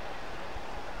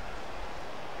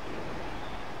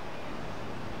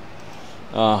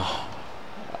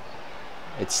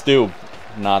 It's still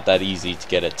not that easy to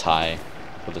get a tie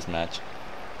for this match.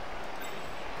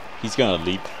 He's gonna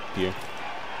leap here.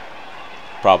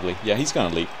 Probably. Yeah, he's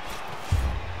gonna leap.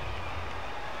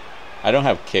 I don't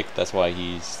have kick, that's why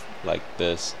he's like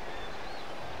this.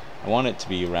 I want it to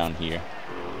be around here.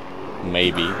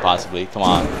 Maybe, possibly. Come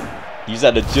on. Use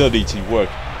that agility to work.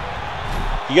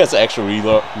 He gets an extra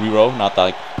reroll, not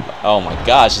like... Oh my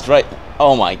gosh, it's right.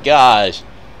 Oh my gosh.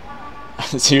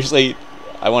 Seriously,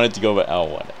 I wanted to go back.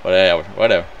 Oh,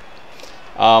 whatever.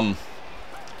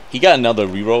 He got another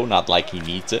reroll, not like he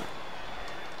needs it.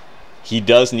 He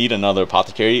does need another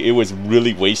apothecary. It was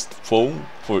really wasteful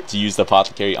to use the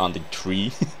apothecary on the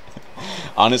tree.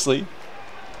 Honestly,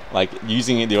 like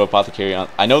using the apothecary on.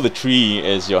 I know the tree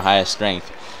is your highest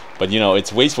strength, but you know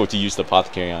it's wasteful to use the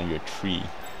apothecary on your tree.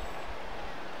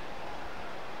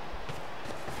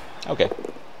 Okay.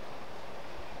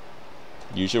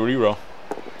 Use your reroll.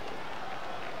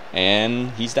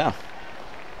 And he's down.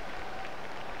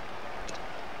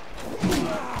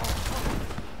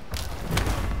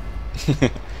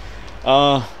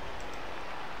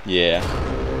 Yeah.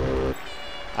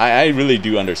 I really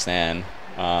do understand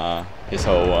his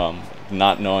whole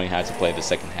not knowing how to play the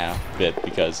second half bit,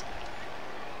 because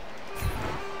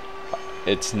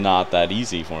it's not that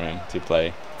easy for him to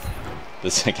play the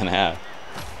second half.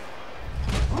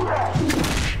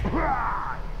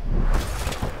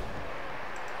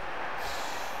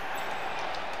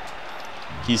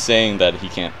 He's saying that he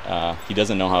can't, he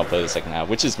doesn't know how to play the second half,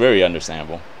 which is very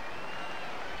understandable.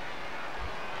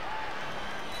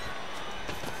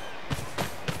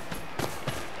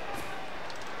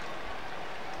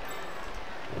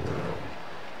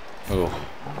 Oh.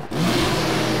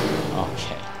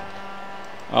 Okay.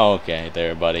 Okay,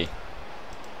 there, buddy.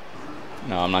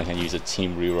 No, I'm not gonna use a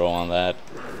team reroll on that.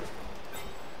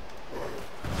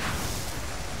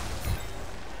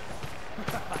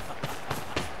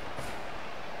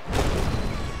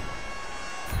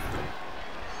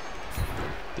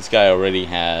 This guy already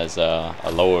has a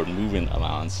lower movement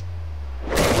allowance.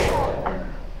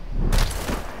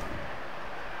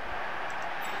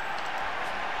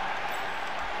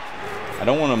 I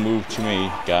don't want to move too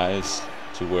many guys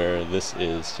to where this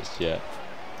is just yet.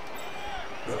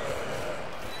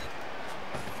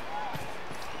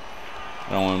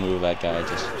 I don't want to move that guy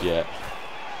just yet.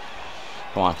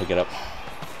 Come on, pick it up.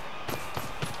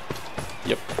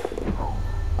 Yep.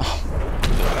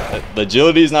 The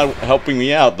agility is not helping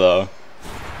me out, though.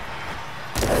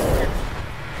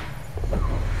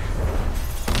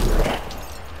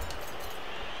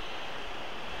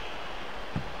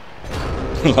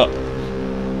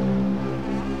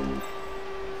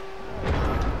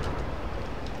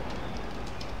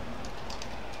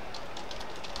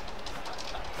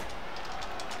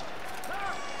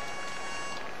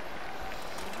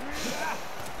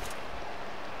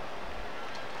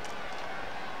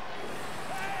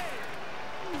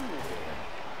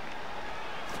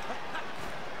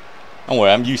 Don't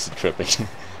worry, I'm used to tripping.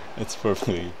 It's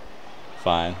perfectly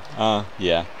fine.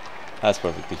 Yeah, that's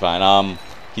perfectly fine.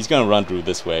 He's gonna run through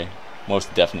this way,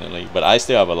 most definitely. But I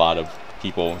still have a lot of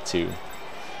people to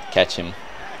catch him.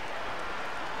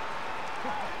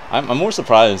 I'm more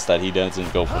surprised that he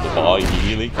doesn't go for the ball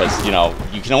immediately, because, you know,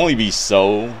 you can only be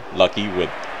so lucky with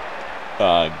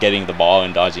getting the ball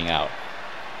and dodging out.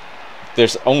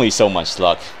 There's only so much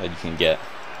luck that you can get.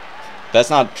 That's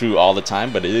not true all the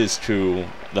time, but it is true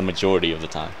the majority of the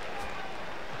time.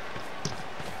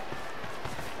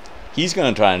 He's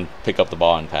going to try and pick up the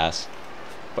ball and pass,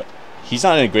 but he's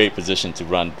not in a great position to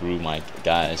run through my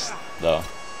guys, though.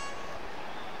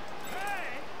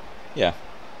 Yeah.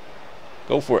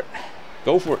 Go for it.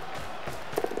 Go for it.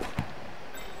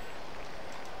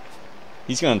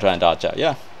 He's going to try and dodge out.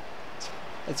 Yeah.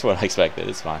 That's what I expected.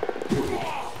 It's fine.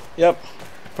 Yep.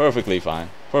 Perfectly fine.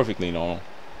 Perfectly normal.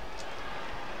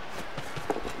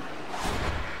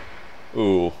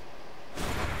 Ooh.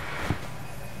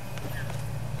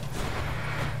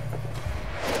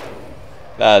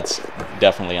 That's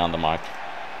definitely on the mark.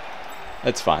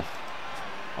 That's fine.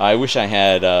 I wish I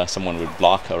had someone would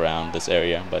block around this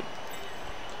area, but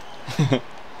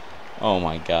oh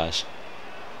my gosh.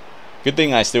 Good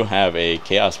thing I still have a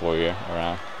Chaos Warrior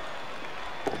around.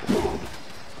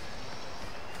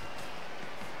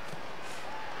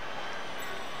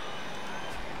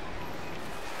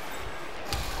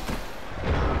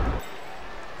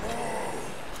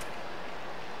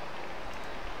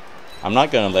 I'm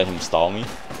not gonna let him stall me,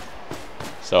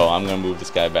 so I'm gonna move this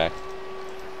guy back.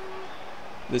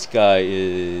 This guy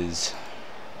is...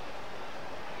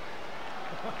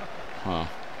 Huh.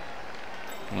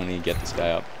 I'm gonna need to get this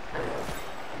guy up.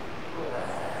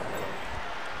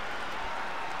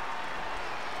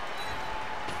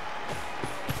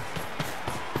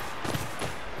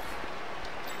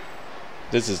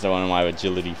 This is the one of my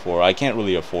agility 4. I can't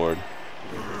really afford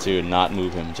to not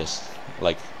move him just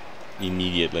like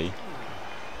immediately.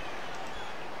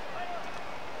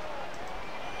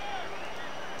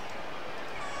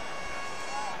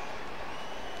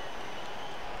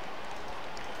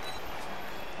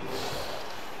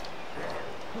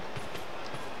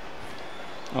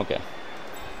 Okay.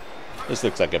 This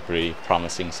looks like a pretty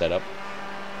promising setup.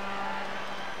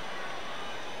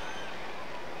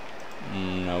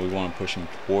 No, we want to push him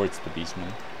towards the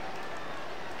Beastman.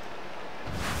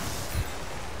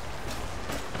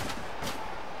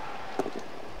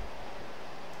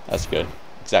 That's good.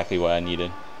 Exactly what I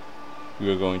needed. We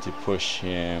were going to push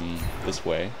him this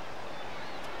way.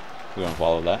 We're going to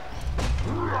follow that.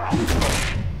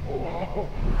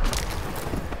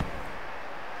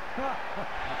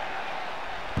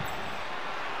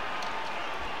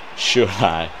 Should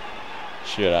I?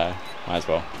 Should I? Might as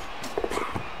well.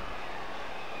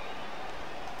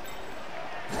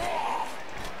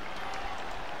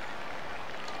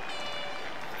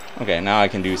 Okay, now I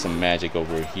can do some magic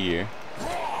over here.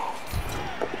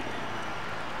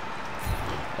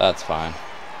 That's fine.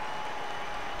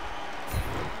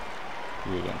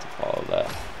 We're going to follow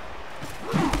that.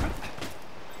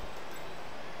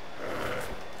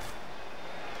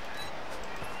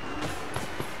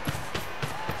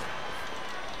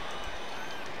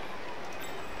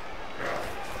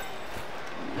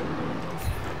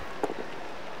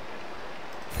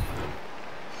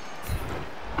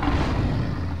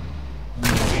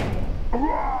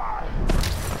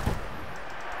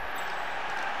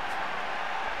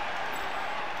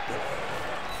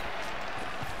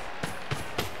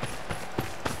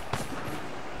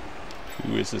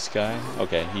 Who is this guy?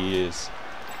 Okay, he is.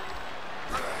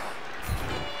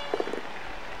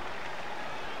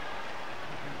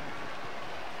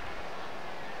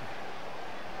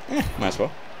 Might as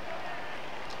well.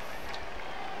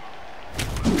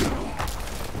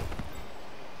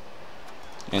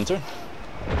 Enter.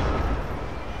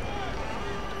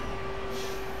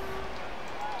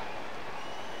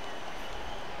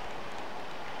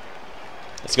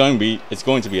 It's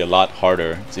going to be a lot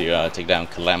harder to take down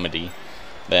Calamity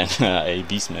than a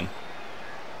Beastman.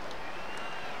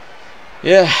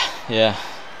 Yeah,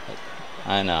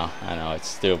 I know, it's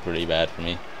still pretty bad for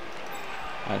me.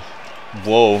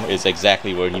 Woe is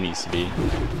exactly where he needs to be.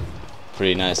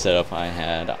 Pretty nice setup I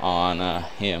had on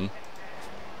him.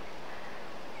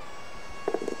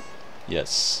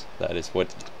 Yes, that's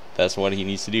what he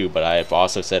needs to do. But I have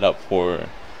also set up for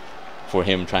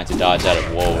him trying to dodge out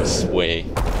of Woe's way.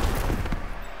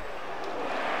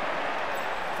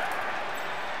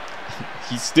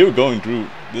 He's still going through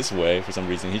this way for some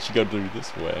reason. He should go through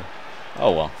this way.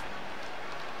 Oh well.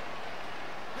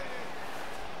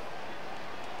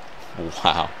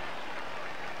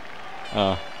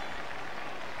 Wow.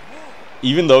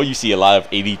 Even though you see a lot of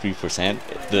 83%,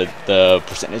 the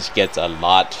percentage gets a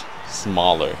lot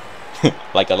smaller.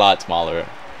 Like a lot smaller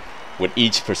with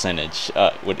each percentage.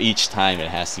 With each time it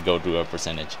has to go through a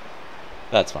percentage.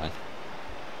 That's fine.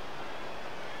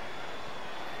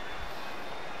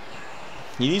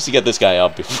 He needs to get this guy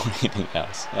up before anything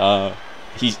else.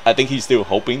 I think he's still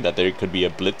hoping that there could be a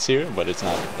blitz here, but it's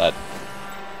not that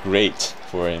great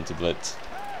for him to blitz.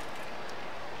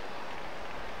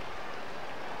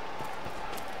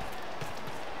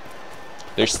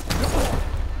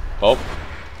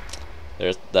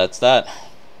 That's that.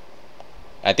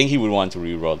 I think he would want to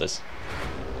re-roll this.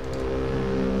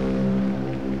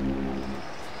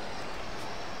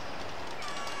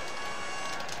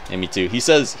 And me too. He's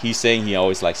saying he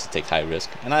always likes to take high risk,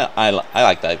 and I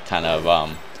like that kind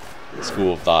of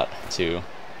school of thought too.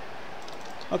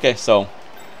 Okay, so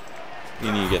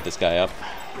we need to get this guy up.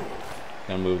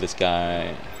 Gonna move this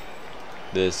guy,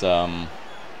 this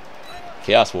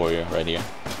Chaos Warrior right here.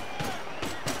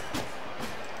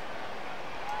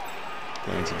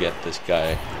 Going to get this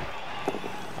guy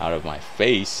out of my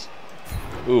face.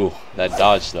 Ooh, that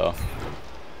dodge though.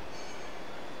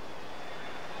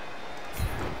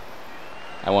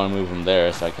 I want to move him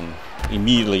there so I can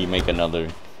immediately make another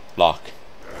block.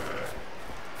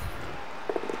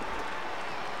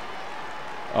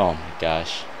 Oh my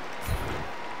gosh.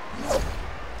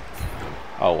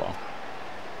 Oh well.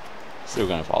 Still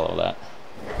gonna follow that.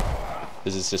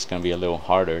 This is just gonna be a little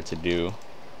harder to do.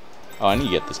 Oh, I need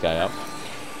to get this guy up.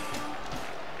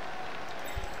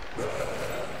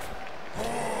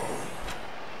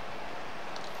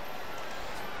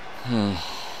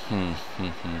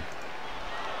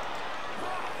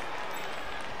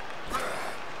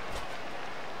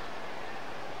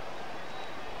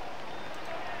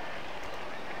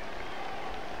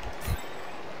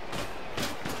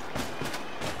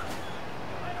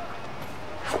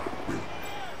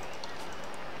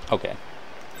 Okay.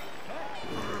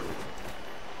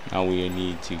 Now we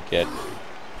need to get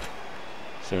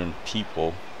certain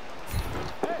people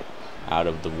out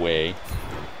of the way.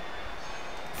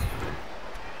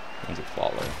 I'm going to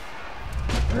follow.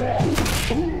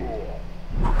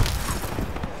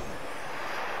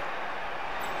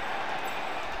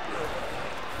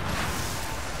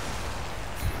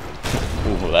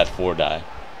 Ooh, that 4-die.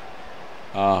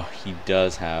 Oh, he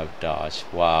does have dodge.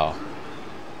 Wow.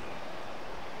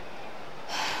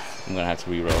 I'm gonna have to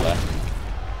re-roll that.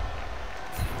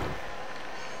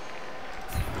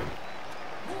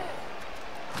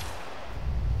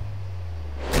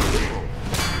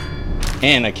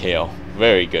 And a KO.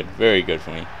 Very good for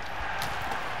me.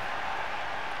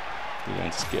 We're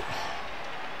going to skip.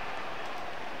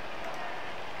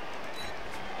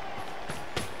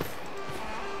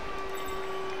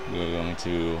 We're going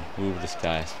to move this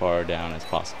guy as far down as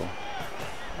possible.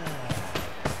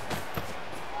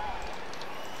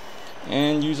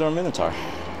 and use our Minotaur.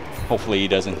 Hopefully he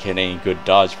doesn't get any good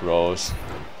dodge rolls.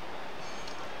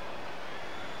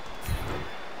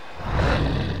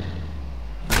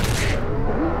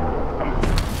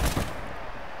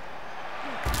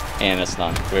 And a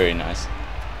stun. Very nice.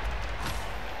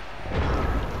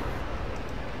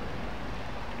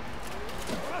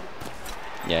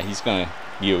 Yeah, he's gonna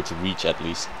be able to reach at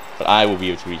least. But I will be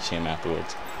able to reach him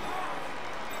afterwards.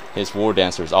 His War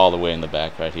Dancer is all the way in the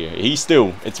back right here.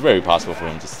 It's very possible for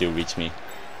him to still reach me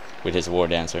with his War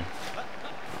Dancer.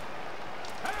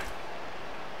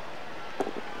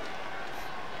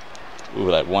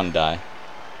 Ooh, that one die.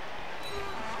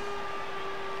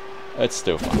 It's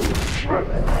still fun.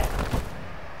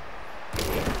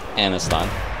 And a stun.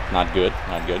 Not good,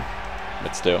 not good.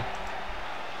 But still.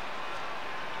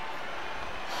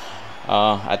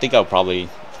 I think I'll probably...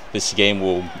 This game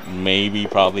will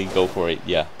probably go for it.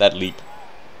 Yeah, that leap.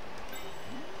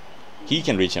 He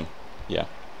can reach him. Yeah.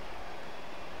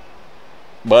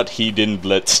 But he didn't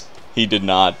blitz. He did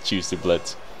not choose to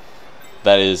blitz.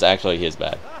 That is actually his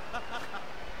bad.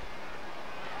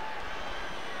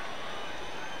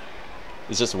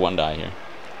 It's just one die here.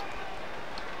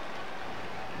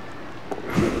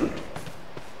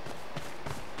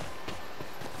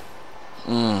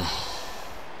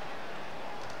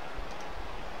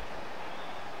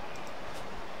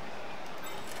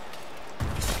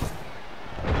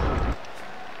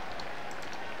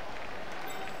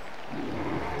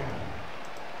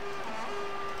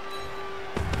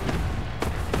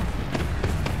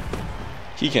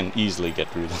 He can easily get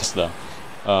through this though.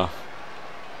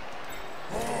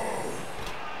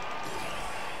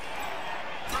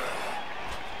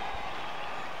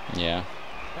 Yeah.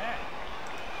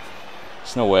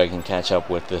 There's no way I can catch up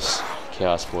with this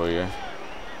Chaos Warrior.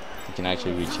 I can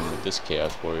actually reach him with this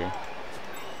Chaos Warrior.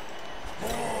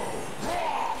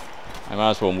 I might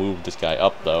as well move this guy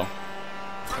up though.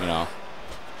 You know,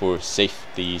 for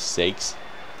safety's sakes.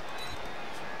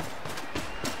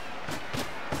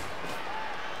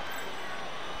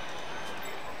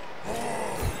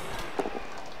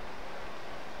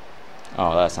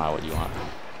 Oh, that's not what you want.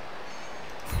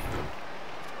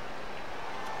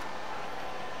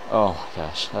 Oh my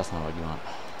gosh, that's not what you want.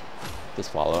 This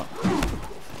follow up.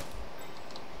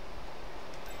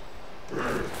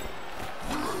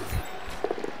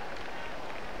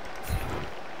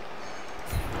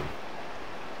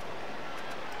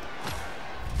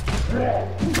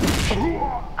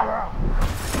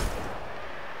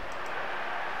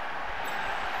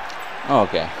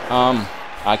 Okay,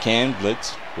 I can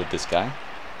blitz with this guy.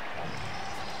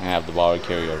 I have the Water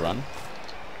Carrier run.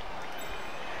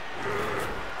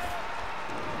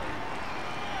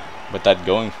 But that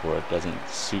going for it doesn't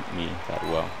suit me that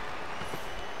well.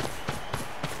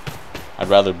 I'd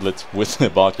rather blitz with the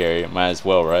ball carrier, might as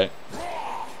well, right?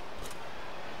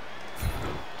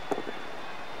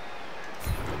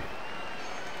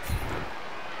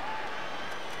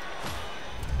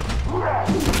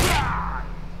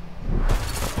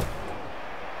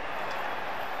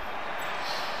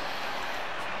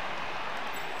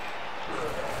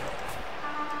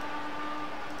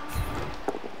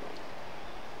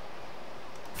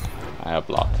 I have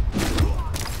block.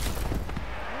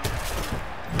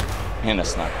 And a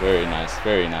snipe. Very nice.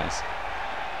 Very nice.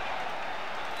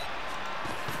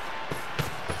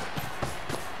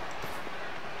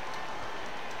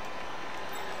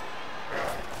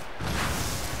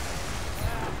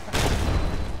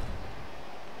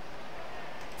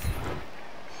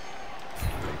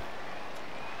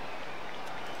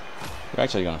 We're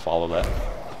actually gonna follow that.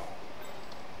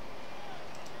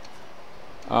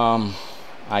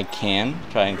 I can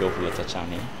try and go for the touchdown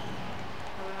here.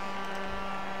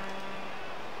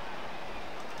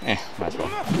 Might as well.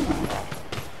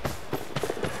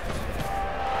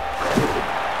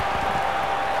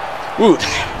 Ooh!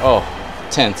 Oh,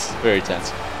 tense. Very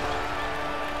tense.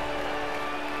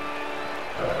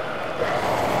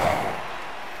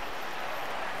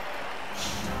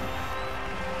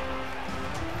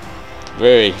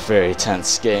 Very, very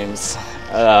tense games.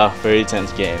 Very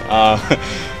tense game.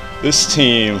 This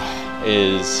team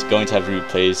is going to have to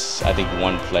replace, I think,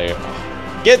 one player.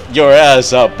 Get your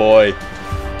ass up, boy!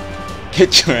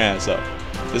 Get your ass up.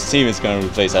 This team is going to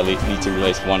replace, I need to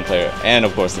replace one player. And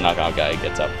of course the knockout guy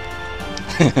gets up.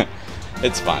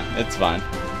 It's fine, it's fine.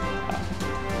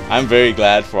 I'm very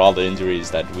glad for all the injuries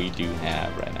that we do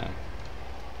have right now.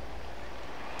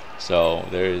 So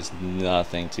there is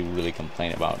nothing to really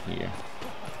complain about here.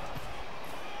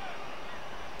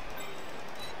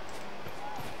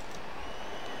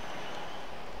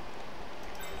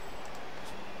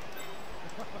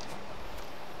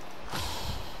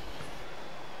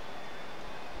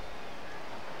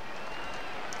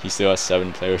 still has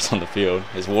 7 players on the field.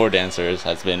 His War Dancers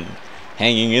has been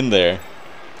hanging in there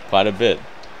quite a bit.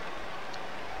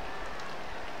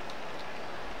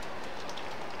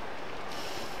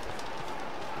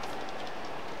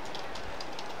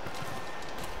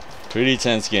 Pretty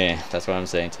tense game, that's what I'm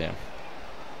saying to him.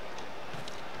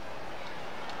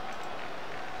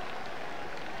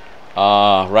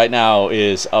 Right now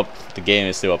is up. The game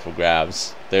is still up for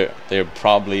grabs. There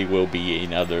probably will be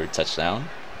another touchdown.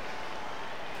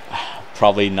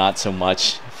 Probably not so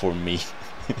much for me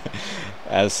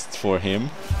as for him.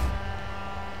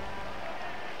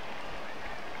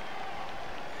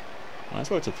 Might as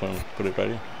well to put it right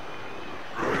here.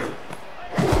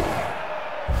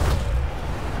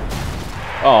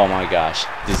 Oh my gosh,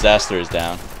 disaster is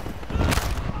down.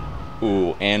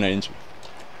 Ooh, and an injury.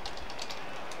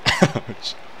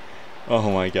 Ouch.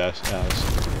 Oh my gosh, ouch.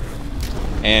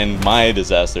 And my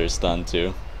disaster is stunned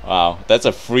too. Wow, that's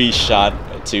a free shot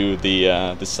to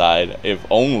the side. If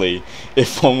only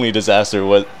disaster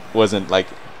wasn't like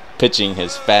pitching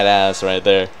his fat ass right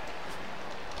there.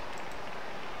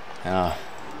 Oh,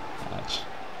 ouch.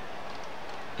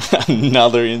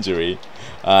 Another injury.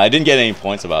 I didn't get any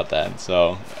points about that,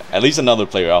 so at least another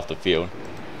player off the field.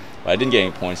 But I didn't get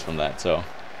any points from that, so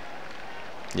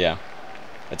yeah.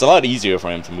 It's a lot easier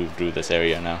for him to move through this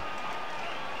area now.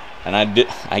 And I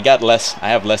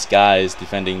have less guys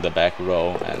defending the back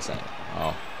row as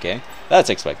oh, okay. That's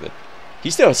expected. He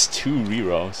still has 2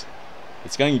 rerolls.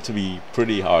 It's going to be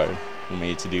pretty hard for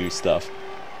me to do stuff.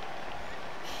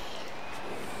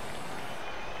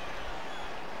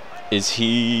 Is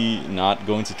he not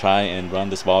going to try and run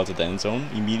this ball to the end zone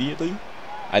immediately?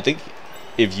 I think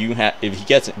if he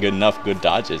gets good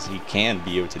dodges, he can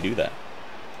be able to do that.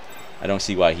 I don't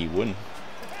see why he wouldn't.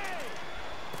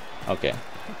 Okay.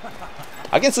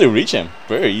 I can still reach him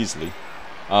very easily.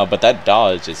 But that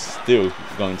dodge is still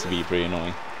going to be pretty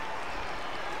annoying.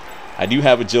 I do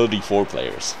have agility 4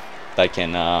 players that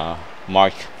can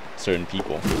mark certain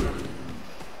people.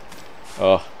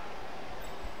 Oh.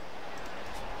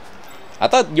 I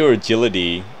thought your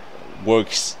agility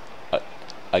works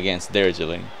against their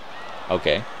agility.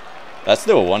 Okay. That's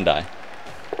still a 1 die.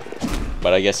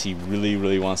 But I guess he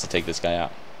really wants to take this guy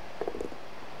out.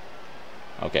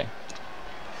 Okay.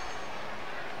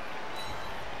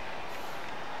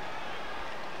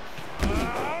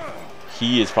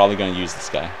 He is probably going to use this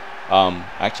guy.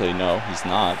 Actually, no, he's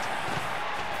not.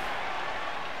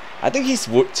 I think he's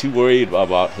too worried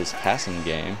about his passing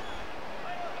game.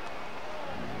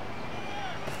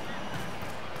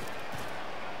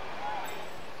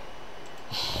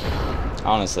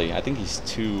 Honestly, I think he's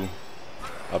too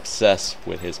obsessed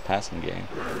with his passing game.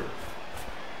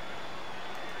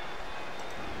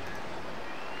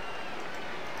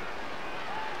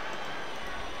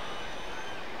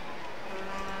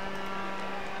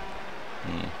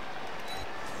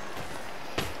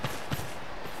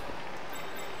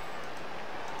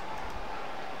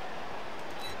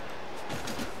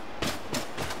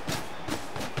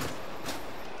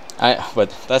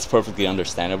 But that's perfectly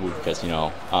understandable because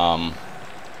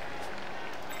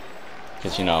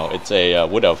it's a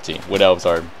Wood Elf team. Wood Elves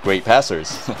are great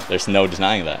passers. There's no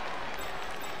denying that.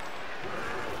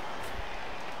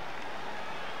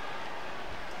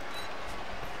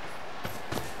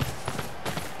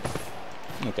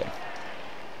 Okay.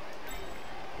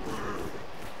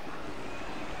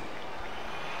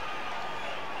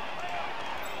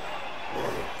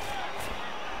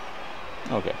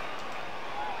 Okay.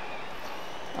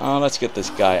 Let's get this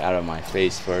guy out of my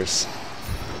face first.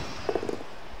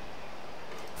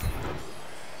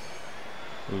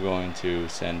 We're going to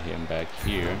send him back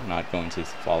here. Not going to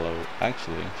follow.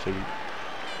 Actually, should we?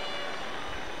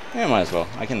 Yeah, might as well.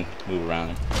 I can move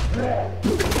around.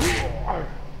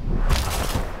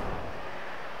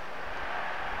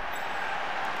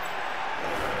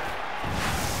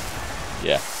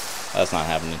 Yeah, that's not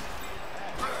happening.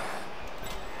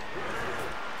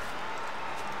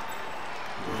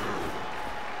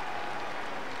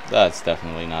 That's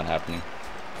definitely not happening.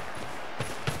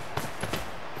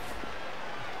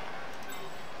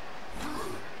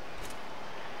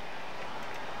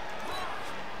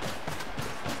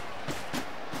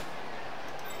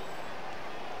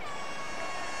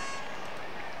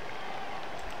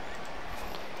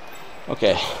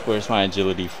 Okay, where's my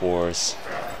agility 4s?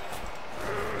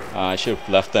 I should have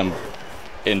left them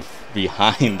in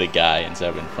behind the guy instead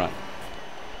of in front.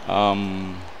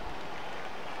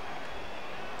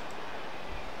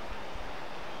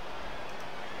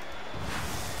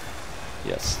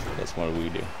 Yes, that's what we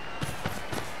do.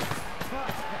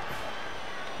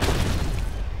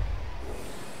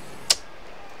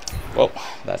 Well,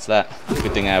 that's that.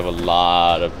 Good thing I have a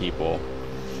lot of people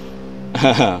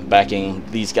backing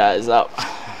these guys up,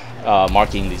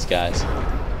 marking these guys,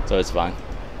 so it's fine.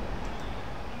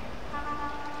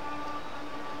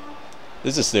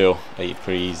 This is still a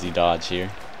pretty easy dodge here.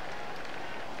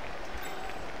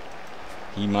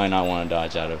 He might not want to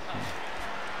dodge out of him.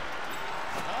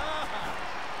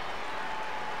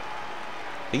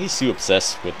 I think he's too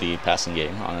obsessed with the passing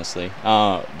game, honestly.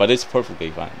 But it's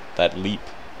perfectly fine. That leap.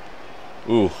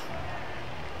 Ooh,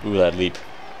 that leap.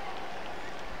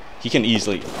 He can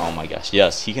easily. Oh my gosh,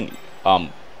 yes, he can.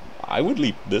 I would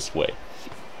leap this way.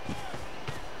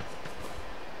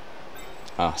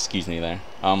 Excuse me there.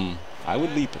 I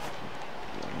would leap.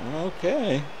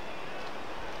 Okay.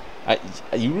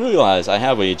 You realize I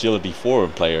have a agility 4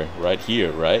 player right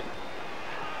here, right?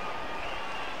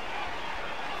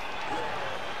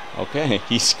 Okay,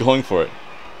 he's going for it.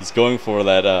 He's going for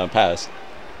that pass.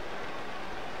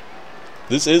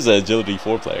 This is an agility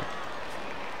 4 player.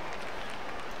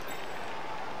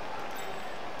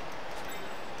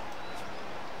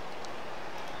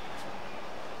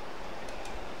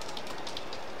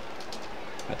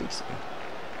 I think so.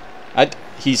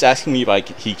 He's asking me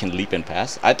if he can leap and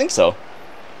pass. I think so. I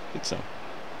think so.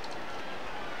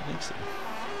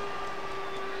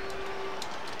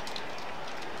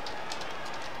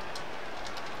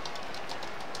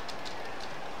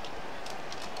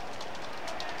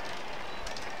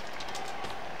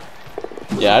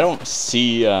 Yeah, I don't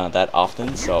see that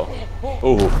often, so.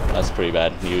 Oh, that's pretty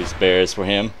bad news bears for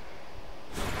him.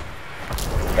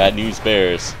 Bad news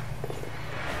bears.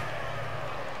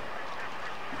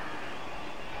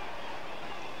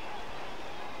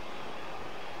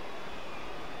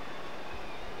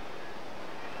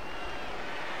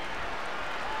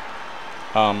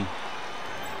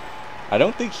 I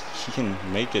don't think he can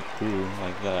make it through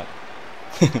like that.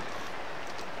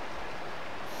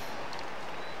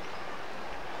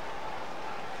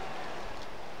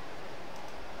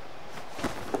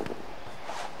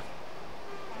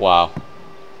 Wow.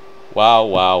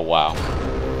 Wow.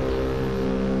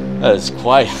 That is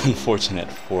quite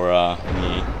unfortunate for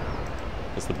me,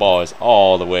 because the ball is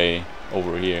all the way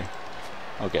over here.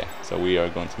 Okay, so we are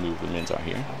going to move the Minzar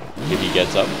here. If he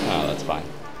gets up, that's fine.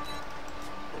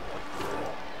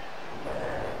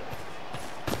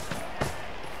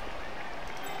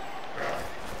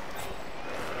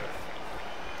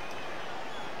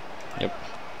 Yep.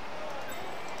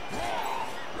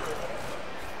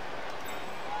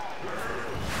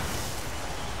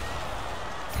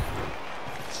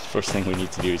 First thing we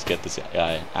need to do is get this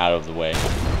guy out of the way.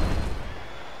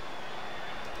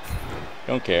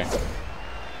 Don't care.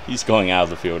 He's going out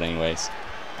of the field anyways.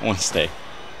 I want to stay.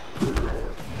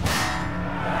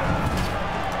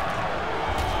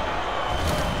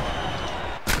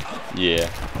 Yeah.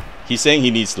 He's saying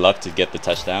he needs luck to get the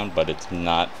touchdown, but it's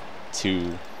not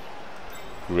too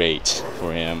great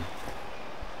for him.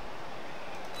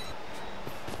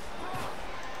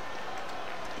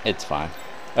 It's fine.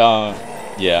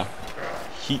 Yeah.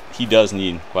 He does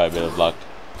need quite a bit of luck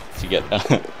to get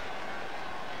the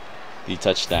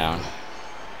touchdown.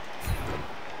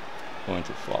 Going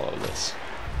to follow this.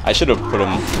 I should have put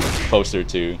him closer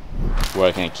to where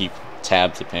I can keep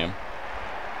tabs of him.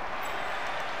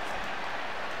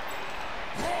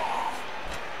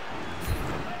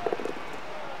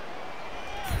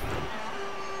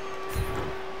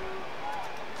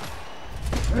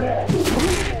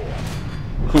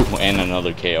 Ooh, and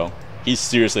another KO. He's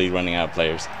seriously running out of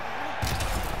players.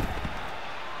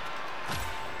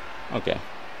 Okay.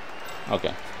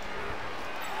 Okay.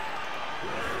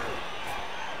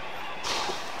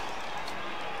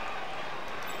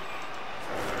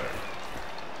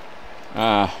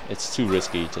 It's too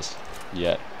risky just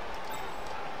yet.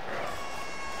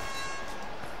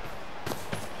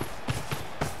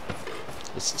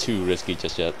 It's too risky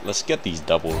just yet. Let's get these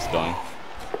doubles going.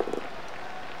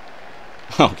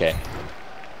 Okay.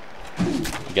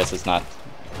 I guess it's not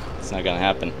gonna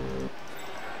happen.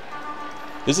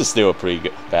 This is still a pretty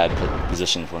good, bad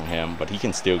position for him, but he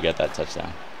can still get that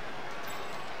touchdown.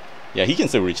 Yeah, he can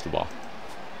still reach the ball.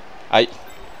 I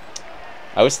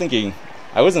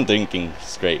wasn't thinking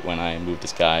straight when I moved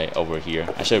this guy over here.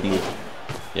 I should have moved.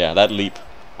 Yeah, that leap.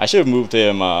 I should have moved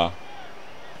him. Wow.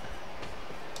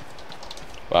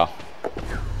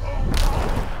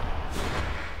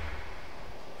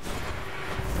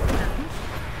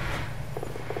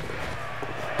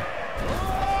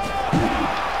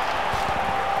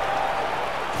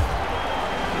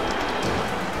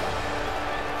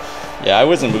 Yeah, I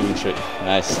wasn't moving straight.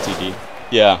 Nice TD.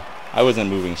 Yeah, I wasn't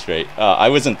moving straight. I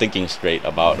wasn't thinking straight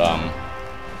about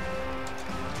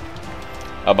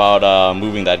about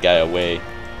moving that guy away.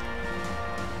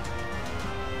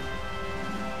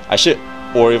 I should,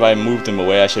 or if I moved him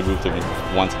away, I should move him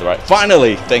one to the right.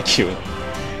 Finally! Thank you.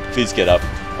 Please get up.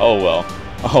 Oh well.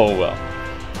 Oh well.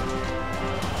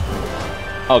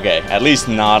 Okay, at least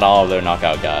not all of their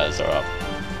knockout guys are up.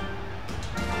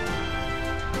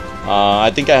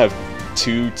 I think I have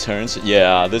 2 turns.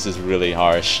 Yeah, this is really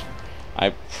harsh. I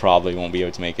probably won't be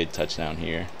able to make a touchdown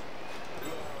here.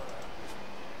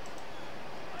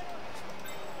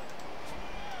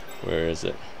 Where is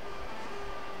it?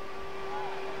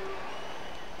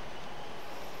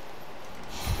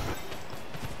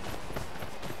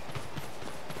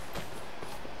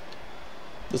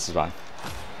 This is fine.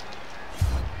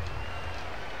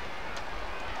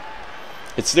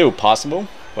 It's still possible,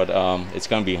 but it's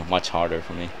gonna be much harder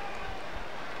for me.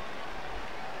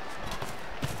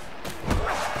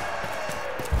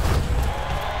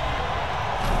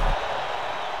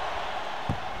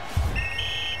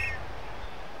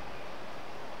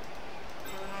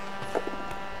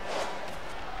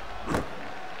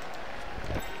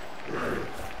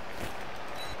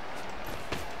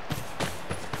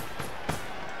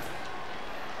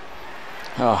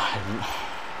 Oh,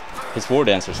 his war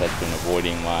dancers have been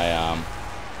avoiding my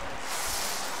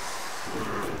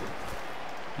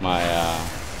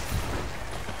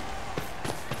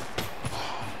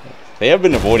they have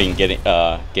been avoiding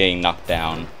getting knocked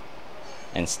down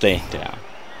and staying down.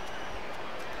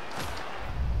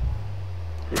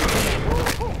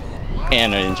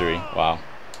 And an injury. Wow.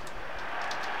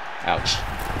 Ouch.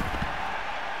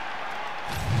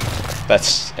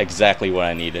 That's exactly what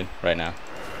I needed right now.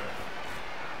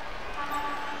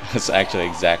 That's actually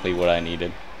exactly what I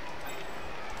needed.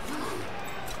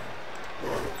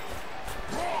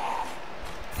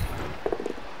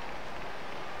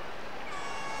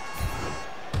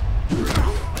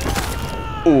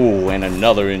 Ooh, and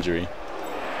another injury.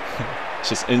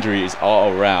 Just injuries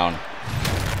all around.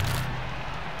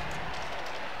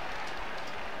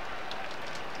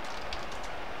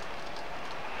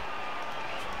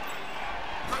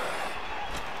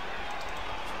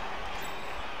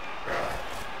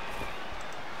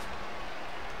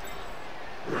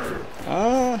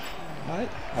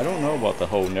 I don't know about the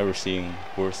whole never seeing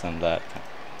worse than that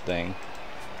thing.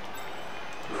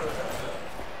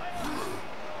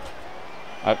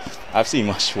 I've seen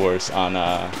much worse on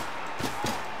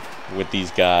with these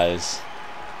guys,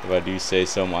 if I do say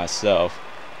so myself.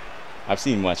 I've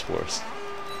seen much worse.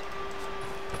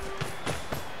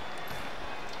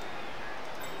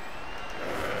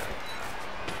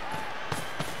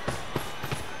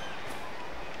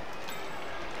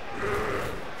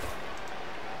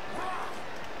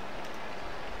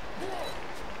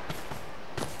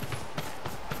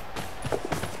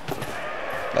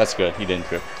 That's good, he didn't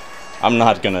trip. I'm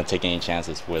not gonna take any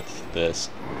chances with this.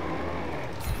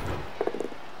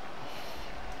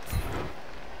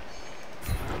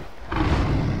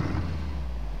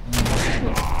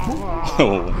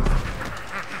 Oh.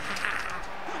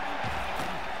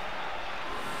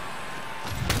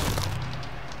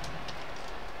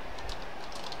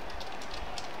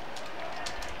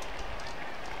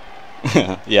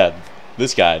 Yeah,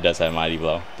 this guy does have mighty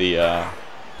blow.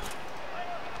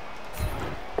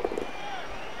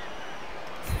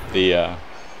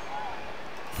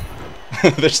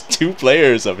 There's 2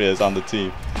 players of his on the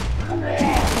team.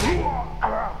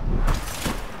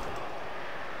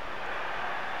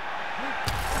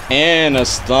 And a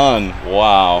stun.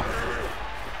 Wow.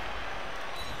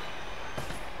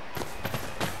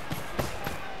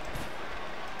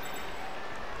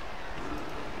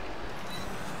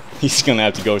 He's gonna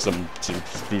have to go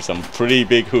through some pretty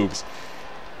big hoops.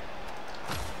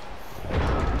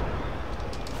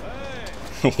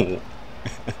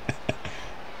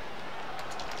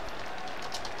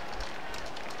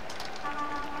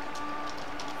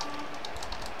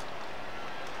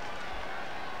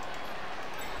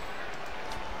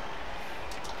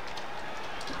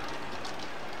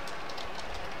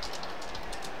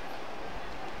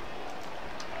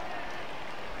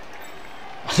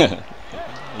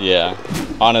 Yeah,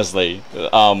 honestly,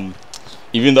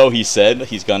 even though he said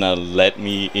he's gonna let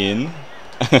me in,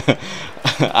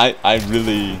 I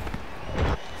really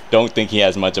don't think he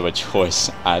has much of a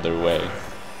choice either way.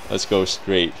 Let's go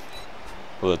straight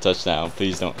for the touchdown.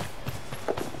 Please don't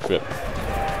trip.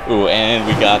 Ooh, and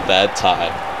we got that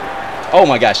tie. Oh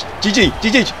my gosh, GG,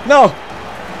 GG, no!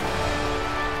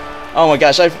 Oh my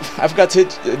gosh, I forgot to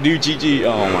do GG.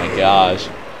 Oh my gosh.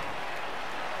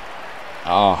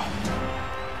 Oh,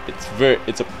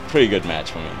 it's a pretty good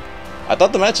match for me. I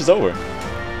thought the match is over.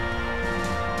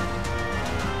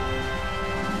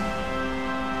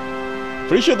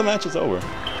 Pretty sure the match is over,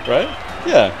 right?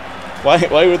 Yeah.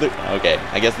 Why were the... Okay,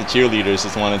 I guess the cheerleaders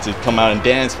just wanted to come out and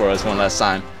dance for us one last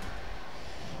time.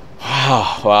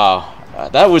 Wow, wow.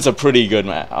 That was a pretty good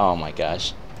match. Oh my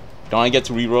gosh. Don't I get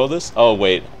to re-roll this? Oh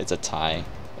wait, it's a tie.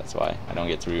 That's why I don't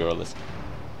get to re-roll this.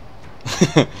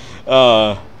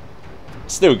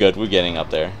 Still good, we're getting up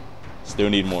there. Still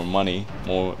need more money,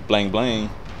 more bling bling.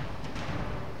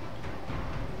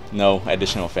 No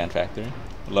additional fan factor.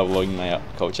 Leveling my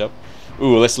coach up.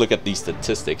 Ooh, let's look at these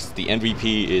statistics. The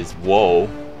MVP is whoa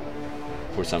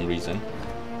for some reason.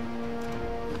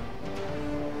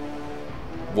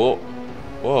 Whoa,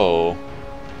 whoa.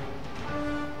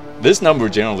 This number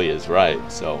generally is right,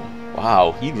 so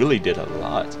wow, he really did a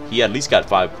lot. He at least got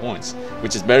 5 points,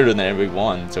 which is better than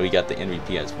everyone, so he got the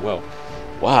MVP as well.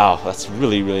 Wow, that's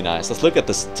really, really nice. Let's look at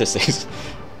the statistics.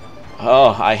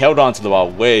 Oh, I held on to the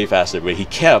ball way faster, but he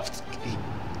kept...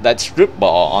 that strip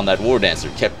ball on that War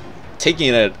Dancer kept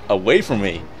taking it away from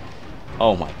me.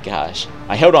 Oh my gosh.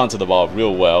 I held on to the ball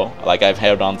real well. Like, I've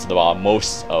held on to the ball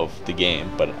most of the game,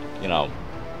 but, you know,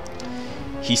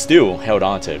 he still held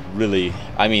on to it really.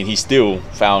 I mean, he still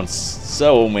found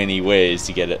so many ways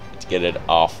to get it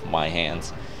off my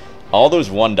hands. All those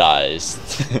one dies.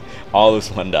 All those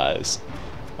one dies.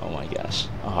 Oh my gosh.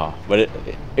 Oh, but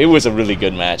it was a really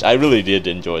good match. I really did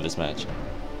enjoy this match.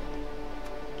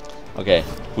 Okay,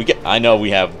 I know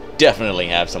we definitely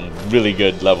have some really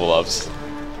good level ups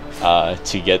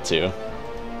to get to.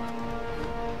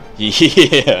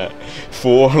 Yeah,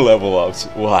 4 level ups.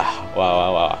 Wow, wow,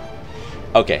 wow, wow.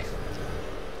 Okay.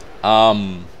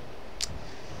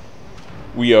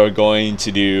 We are going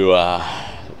to do.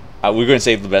 We're going to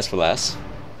save the best for last,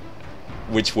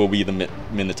 which will be the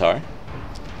Minotaur.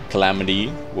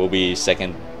 Calamity will be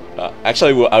second.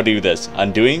 Actually, I'll do this: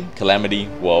 Undoing, Calamity,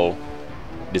 Woe,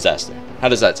 Disaster. How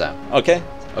does that sound? Okay.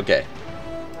 Okay.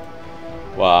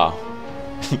 Wow.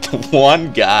 The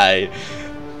one guy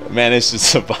managed to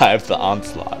survive the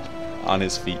onslaught on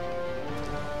his feet.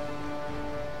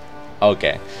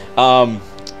 Okay.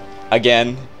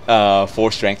 Again,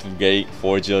 4 strength would be great,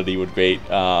 4 agility would be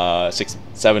great,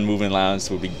 7 movement allowance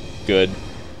would be good.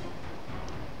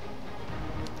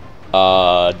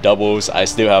 Doubles, I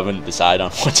still haven't decided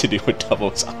on what to do with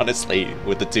doubles, honestly,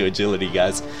 with the 2 agility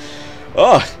guys.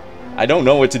 Oh, I don't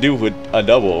know what to do with a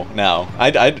double now.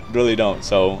 I really don't.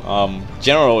 So,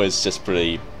 general is just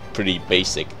pretty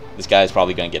basic. This guy is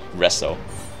probably gonna get resto.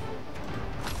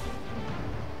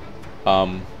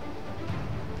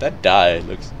 That die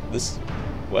looks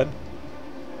what?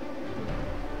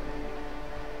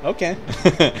 Okay.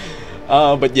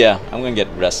 But yeah, I'm gonna get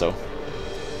resto.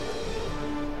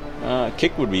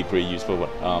 Kick would be pretty useful,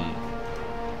 but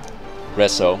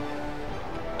resto.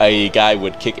 A guy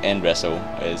with kick and resto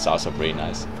is also pretty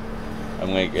nice. I'm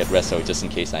gonna get resto just in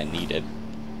case I need it.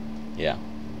 Yeah.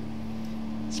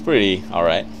 It's pretty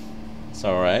alright. It's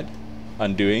alright.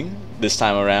 Undoing this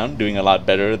time around, doing a lot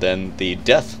better than the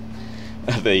death.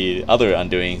 The other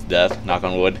Undoing death, knock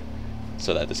on wood,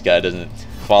 so that this guy doesn't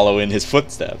follow in his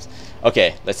footsteps.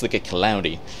 Okay, let's look at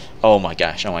Calamity. Oh my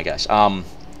gosh, oh my gosh.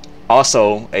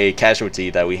 Also a casualty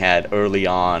that we had early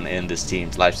on in this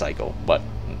team's life cycle, but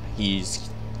he's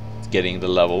getting the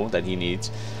level that he needs.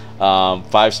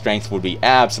 5 strength would be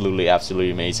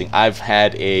absolutely amazing. I've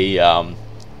had a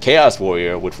Chaos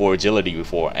Warrior with 4 agility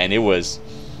before, and it was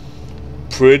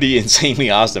pretty insanely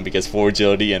awesome because 4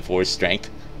 agility and 4 strength.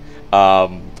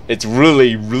 It's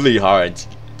really hard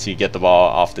to get the ball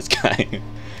off this guy.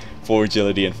 4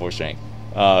 agility and 4 strength.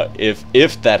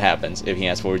 If that happens, if he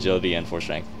has 4 agility and 4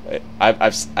 strength,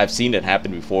 I've seen it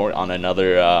happen before on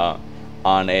another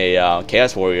on a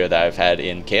Chaos Warrior that I've had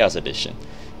in Chaos Edition.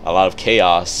 A lot of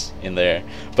chaos in there,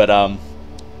 but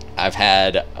I've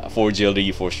had 4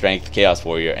 agility, 4 strength Chaos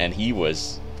Warrior, and he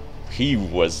was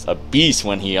a beast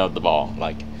when he held the ball,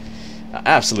 like an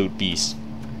absolute beast.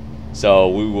 So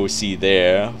we will see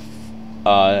there.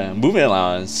 Movement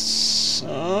allowance.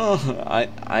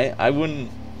 I wouldn't.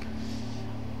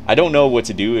 I don't know what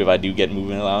to do if I do get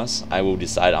movement allowance. I will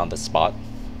decide on the spot.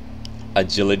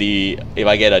 Agility. If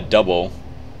I get a double,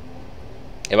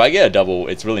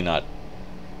 it's really not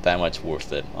that much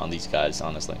worth it on these guys,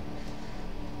 honestly.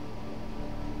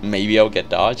 Maybe I'll get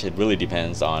dodge. It really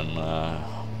depends on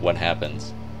what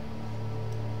happens.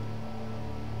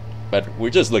 But we're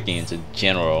just looking into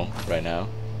general right now.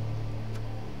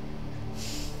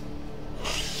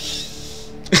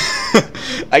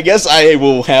 I guess I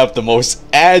will have the most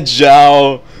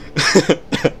agile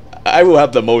I will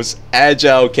have the most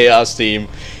agile chaos team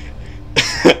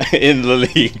in the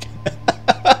league.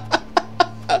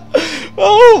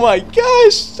 Oh my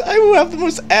gosh, I will have the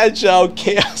most agile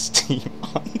chaos team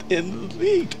on in the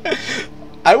league.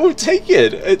 I will take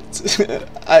it.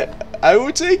 I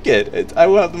will take it. I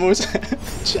will have the most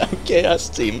chaos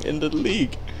team in the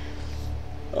league.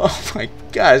 Oh my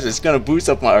gosh, it's gonna boost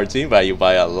up our team value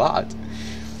by a lot.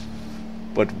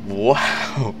 But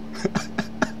wow.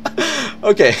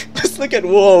 Okay, let's look at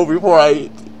WoW before I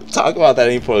talk about that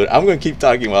any further. I'm gonna keep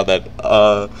talking about that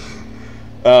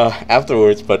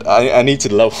afterwards, but I need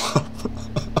to level up.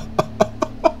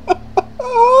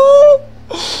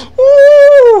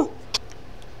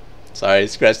 Sorry,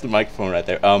 scratched the microphone right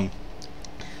there. Oh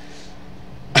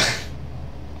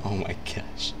my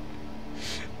gosh.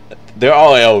 They're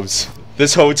all elves.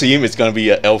 This whole team is gonna be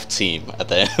an elf team at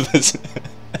the end of this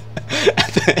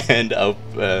at the end of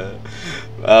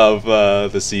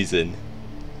the season.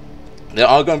 They're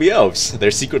all gonna be elves.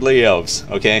 They're secretly elves,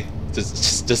 okay?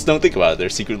 Just don't think about it. They're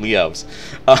secretly elves.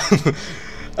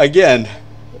 Again,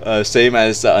 same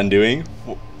as Undoing.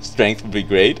 Strength would be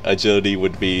great. Agility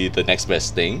would be the next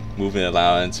best thing. Movement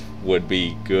allowance would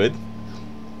be good.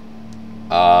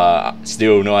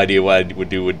 Still no idea what I would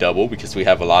do with double because we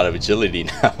have a lot of agility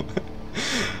now.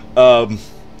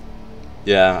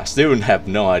 Yeah, I still have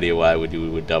no idea what I would do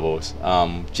with doubles.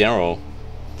 General.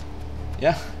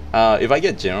 Yeah. If I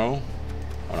get general,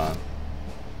 hold on.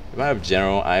 If I have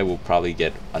general, I will probably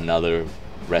get another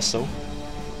wrestle.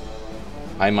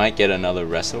 I might get another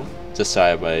wrestle just so I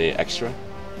have a extra.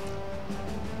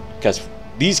 Because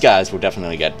these guys will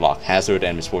definitely get blocked. Hazard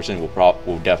and Misfortune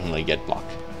will definitely get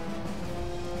blocked.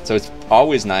 So it's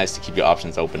always nice to keep your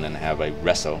options open and have a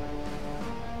wrestle.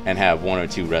 And have one or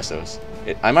two wrestles.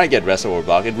 I might get wrestle or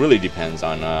block. It really depends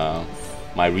on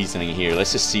my reasoning here.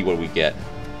 Let's just see what we get.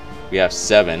 We have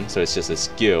 7, so it's just a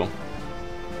skill.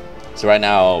 So right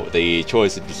now the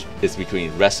choice is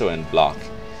between wrestle and block.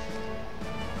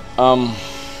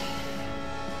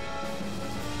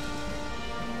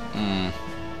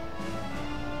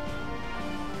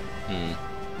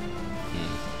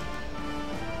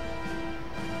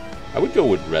 I would go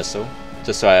with wrestle,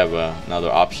 just so I have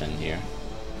another option here.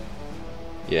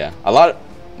 Yeah,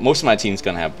 most of my team's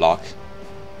gonna have block.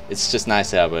 It's just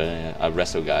nice to have a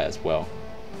wrestle guy as well,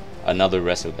 another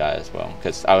wrestle guy as well,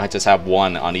 because I'll just have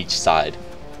one on each side.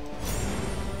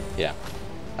 Yeah,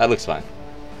 that looks fine.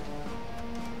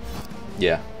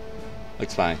 Yeah,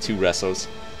 looks fine. 2 wrestles.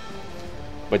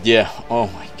 But yeah, oh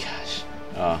my gosh.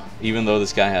 Even though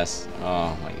this guy has,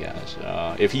 oh my gosh,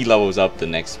 if he levels up the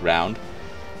next round,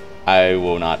 I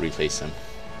will not replace him.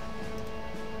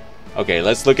 Okay,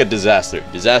 let's look at Disaster.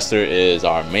 Disaster is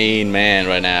our main man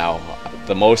right now.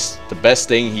 The best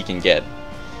thing he can get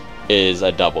is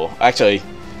a double. Actually,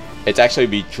 it's actually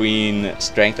between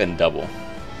strength and double.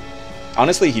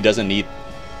 Honestly, he doesn't need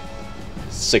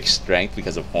 6 strength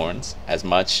because of horns as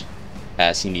much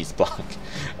as he needs block.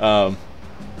 No.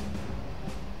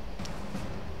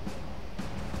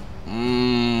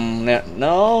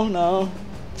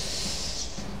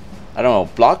 I don't know.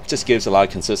 Block just gives a lot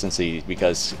of consistency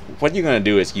because what you're gonna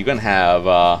do is you're gonna have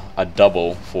a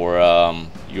double for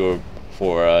your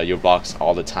blocks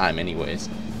all the time, anyways.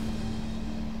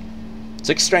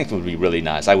 6 strength would be really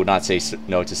nice. I would not say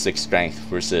no to 6 strength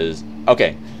versus.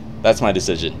 Okay, that's my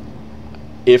decision.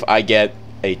 If I get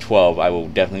a 12, I will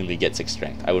definitely get 6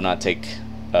 strength. I will not take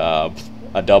a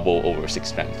double over 6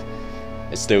 strength.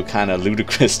 It's still kind of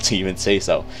ludicrous to even say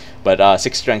so. But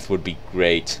 6 strength would be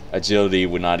great. Agility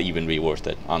would not even be worth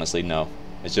it. Honestly, no.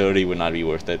 Agility would not be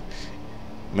worth it.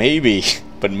 Maybe,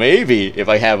 but maybe if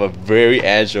I have a very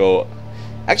agile...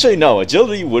 Actually, no.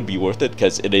 Agility would be worth it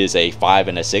because it is a 5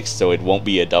 and a 6, so it won't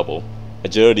be a double.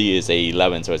 Agility is a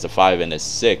 11, so it's a 5 and a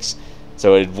 6.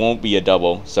 So it won't be a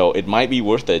double. So it might be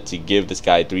worth it to give this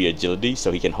guy 3 agility so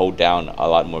he can hold down a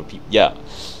lot more people. Yeah.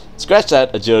 Scratch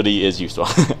that, agility is useful.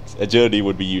 Agility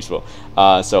would be useful.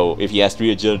 So if he has 3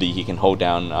 agility, he can hold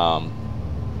down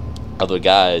other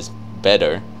guys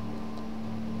better.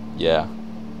 Yeah.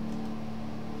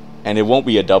 And it won't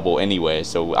be a double anyway,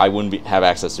 so I wouldn't have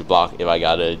access to block if I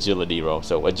got an agility roll.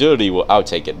 So agility, I'll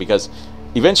take it, because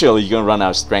eventually you're going to run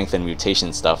out of strength and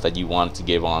mutation stuff that you want to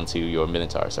give on to your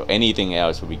Minotaur. So anything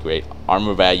else would be great.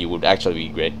 Armor value would actually be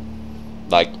great.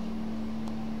 Like,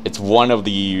 it's one of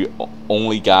the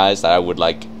only guys that I would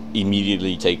like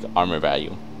immediately take armor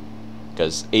value,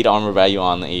 because 8 armor value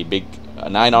on a big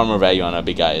 9 armor value on a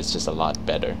big guy is just a lot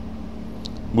better.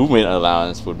 Movement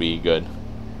allowance would be good.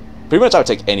 Pretty much I'll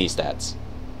take any stats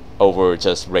over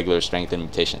just regular strength and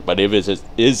mutation, but if it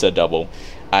is a double,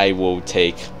 I will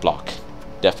take block.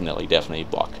 Definitely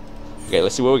block. Okay,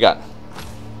 let's see what we got.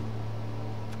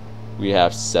 We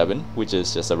have 7, which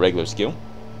is just a regular skill.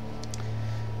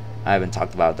 I haven't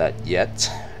talked about that yet.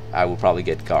 I will probably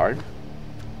get guard.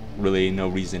 really no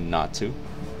reason not to.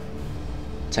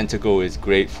 Tentacle is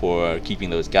great for keeping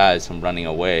those guys from running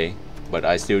away, but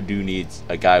I still do need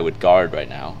a guy with guard right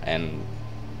now, and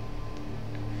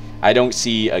I don't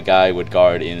see a guy with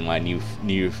guard in my new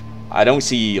I don't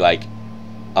see like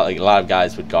a lot of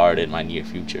guys with guard in my near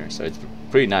future, so it's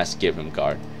pretty nice to give him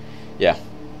guard. Yeah,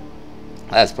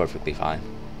 that's perfectly fine.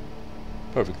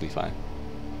 Perfectly fine.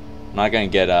 I'm not gonna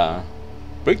get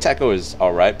Brick Tackle is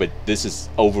alright, but this is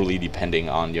overly depending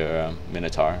on your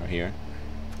Minotaur here.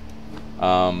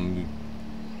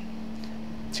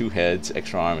 2 heads,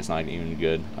 extra arm is not even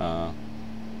good.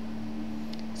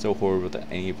 So horrible that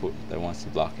any that wants to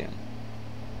block him.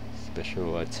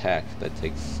 Special attack that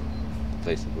takes the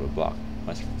place of a block.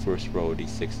 Must first roll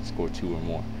d6 to score 2 or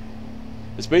more.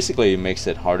 This basically makes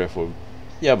it harder for,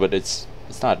 yeah, but it's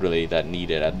not really that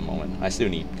needed at the moment. I still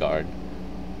need guard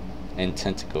and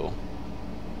tentacle.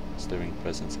 Stirring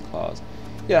presence clause.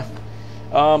 Yeah,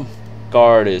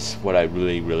 guard is what I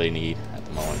really need at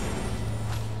the moment.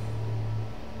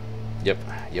 Yep.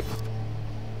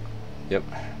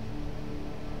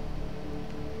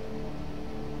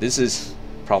 This is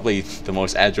probably the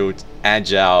most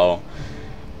agile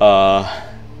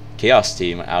chaos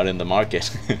team out in the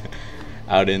market,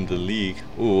 out in the league.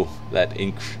 Ooh, that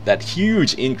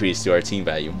huge increase to our team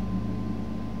value.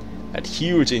 That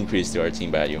huge increase to our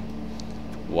team value.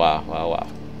 Wow.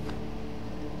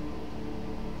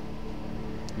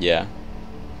 Yeah.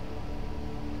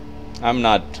 I'm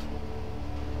not.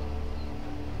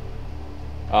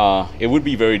 It would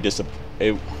be very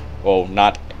well,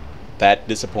 not that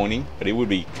disappointing, but it would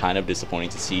be kind of disappointing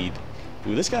to see.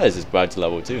 Ooh, this guy is just about to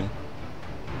level 2.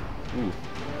 Ooh.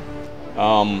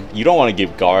 You don't want to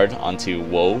give guard onto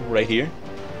Woe right here,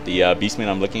 the beastman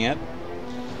I'm looking at,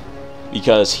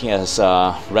 because he has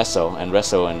Reso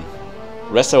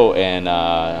and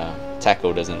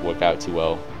Tackle doesn't work out too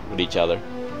well with each other.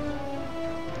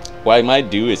 What I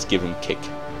might do is give him kick,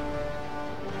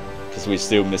 because we're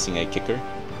still missing a kicker.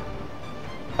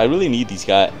 I really need these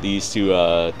two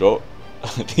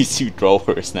these two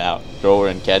throwers now, thrower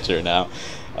and catcher now,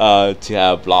 to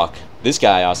have block. This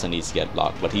guy also needs to get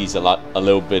blocked, but he's a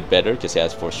little bit better because he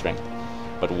has 4 strength.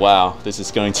 But wow, this is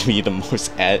going to be the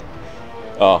most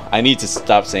oh, I need to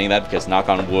stop saying that, because knock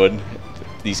on wood,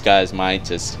 these guys might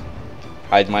just,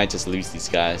 I might just lose these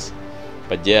guys.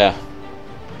 But yeah,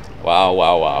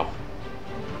 wow.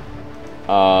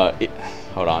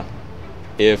 Hold on.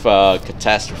 If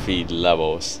catastrophe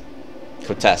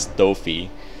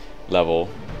level,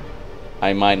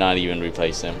 I might not even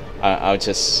replace him. I'll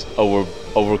just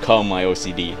overcome my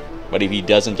OCD. But if he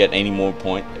doesn't get any more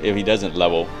if he doesn't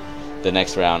level the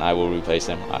next round, I will replace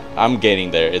him. I'm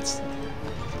getting there.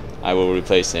 I will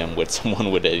replace him with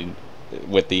someone with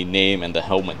the name and the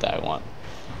helmet that I want.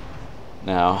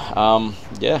 Now,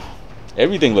 yeah,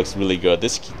 everything looks really good.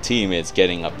 This team is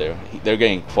getting up there. They're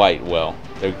getting quite well.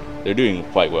 They're doing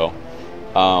quite well.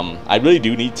 I really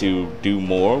do need to do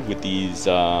more with these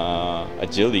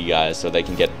agility guys so they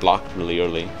can get blocked really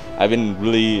early.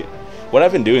 What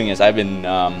I've been doing is I've been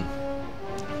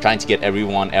trying to get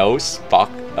everyone else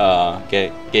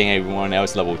getting everyone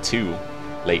else level 2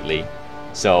 lately.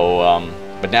 So,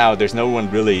 but now there's no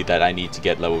one really that I need to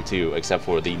get level 2 except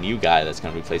for the new guy that's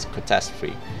going to replace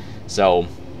Catastrophe. So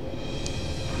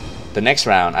the next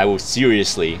round I will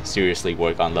seriously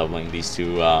work on leveling these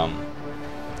two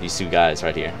guys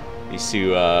right here. These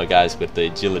two guys with the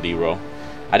agility roll.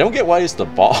 I don't get why it's the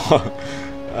ball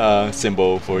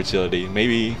symbol for agility.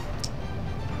 Maybe,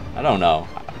 I don't know.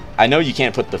 I know you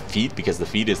can't put the feet because the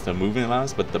feet is the movement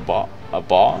allowance, but the ball,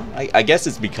 I guess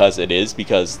it's because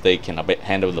they can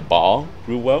handle the ball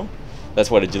real well. That's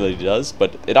what agility does.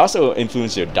 But it also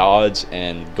influences your dodge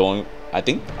and going.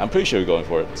 I'm pretty sure you're going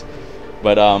for it.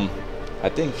 But I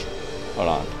think, hold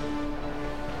on.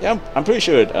 Yeah, I'm pretty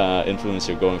sure it influences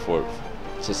your going for it.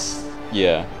 Just,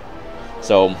 yeah.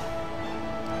 So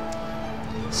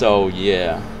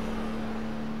yeah.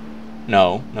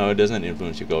 No, it doesn't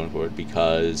influence you going for it,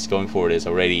 because going for it is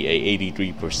already a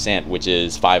 83%, which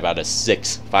is 5 out of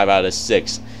 6. 5 out of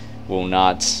 6 will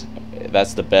not.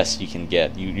 That's the best you can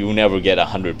get. You will never get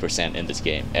 100% in this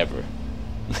game ever.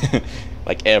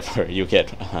 Like ever, you get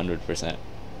 100%.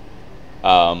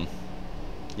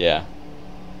 Yeah.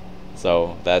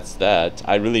 So that's that.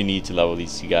 I really need to level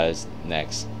these two guys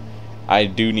next. I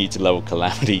do need to level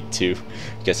Calamity too,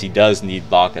 because he does need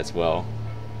block as well.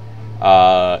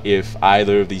 If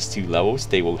either of these two levels,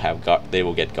 they will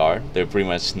get guard. They're pretty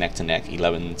much neck to neck,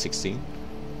 11 and 16.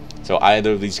 So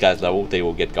either of these guys level, they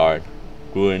will get guard.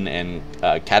 Ruin and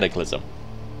Cataclysm,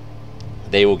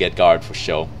 they will get guard for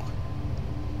sure.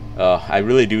 I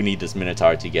really do need this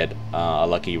Minotaur to get a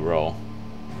lucky roll.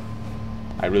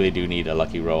 I really do need a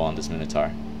lucky roll on this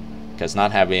Minotaur, because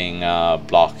not having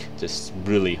block just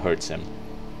really hurts him.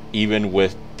 Even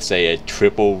with, say, a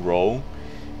triple roll,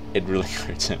 it really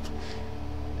hurts him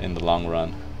in the long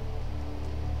run.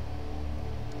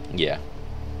 Yeah,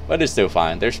 but it's still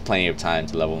fine. There's plenty of time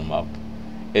to level him up.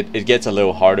 It gets a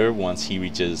little harder once he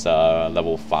reaches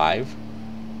level 5,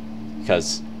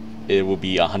 because it will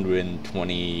be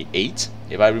 128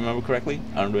 if I remember correctly.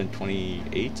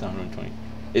 128, 120.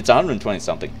 It's 120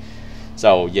 something.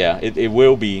 So yeah, it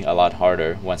will be a lot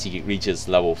harder once he reaches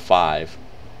level 5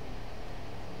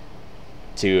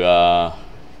 to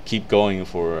keep going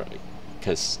for,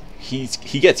 because he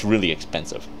gets really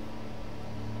expensive.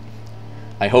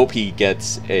 I hope he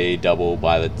gets a double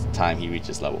by the time he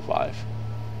reaches level 5.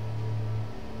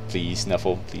 Please,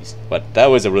 Nuffle, please. But that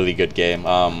was a really good game.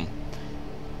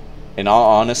 In all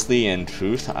honesty and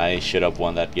truth, I should have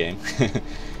won that game.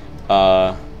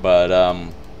 But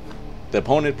the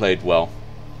opponent played well.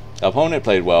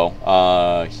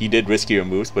 He did riskier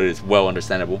moves, but it's well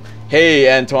understandable. Hey,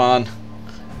 Antoine,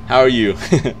 how are you?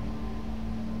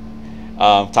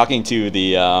 Talking to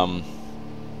the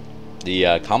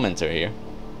commenter here.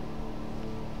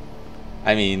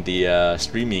 I mean the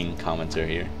streaming commenter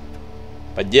here.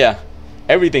 But yeah,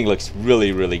 everything looks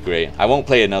really, really great. I won't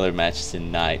play another match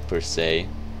tonight per se.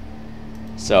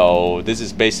 So this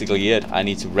is basically it. I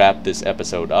need to wrap this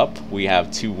episode up. We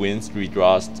have 2 wins, 3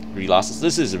 draws, 3 losses.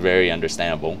 This is very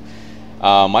understandable.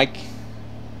 Mike,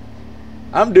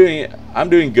 I'm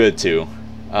doing good too.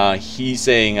 He's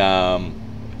saying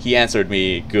he answered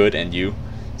me good and you.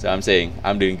 So I'm saying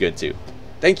I'm doing good too.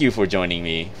 Thank you for joining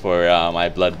me for my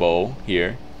Blood Bowl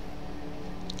here.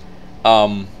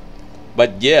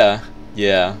 But yeah.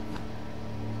 Yeah,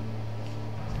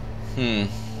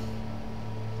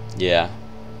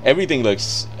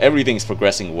 everything's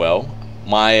progressing well.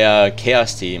 My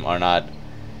Chaos team are not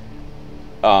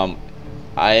the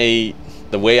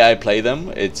way I play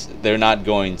them, they're not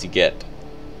going to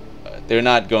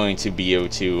be able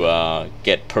to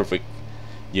get perfect,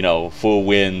 you know, full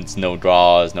wins, no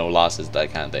draws, no losses,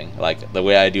 that kind of thing. Like the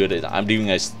way I do it is I'm doing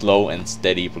a slow and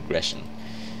steady progression.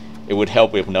 It would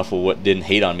help if Nuffle didn't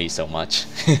hate on me so much.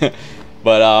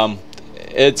 But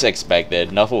it's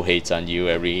expected. Nuffle hates on you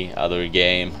every other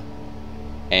game.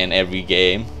 And every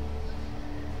game.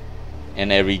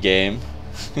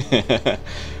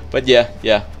 But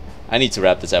yeah. I need to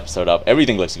wrap this episode up.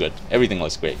 Everything looks good. Everything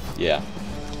looks great. Yeah.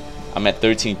 I'm at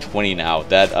 1320 now.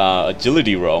 That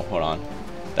agility roll, hold on.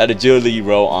 That agility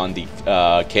roll on the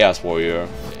Chaos Warrior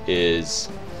is...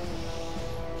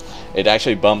 It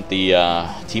actually bumped the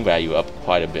team value up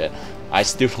quite a bit. I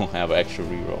still don't have an extra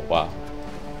reroll. Wow.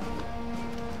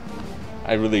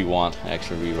 I really want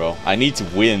extra reroll. I need to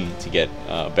win to get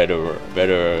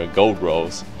better gold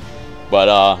rolls. But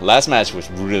last match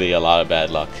was really a lot of bad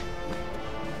luck.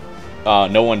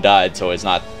 No one died, so it's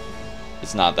not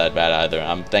that bad either.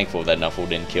 I'm thankful that Nuffle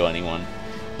didn't kill anyone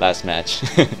last match.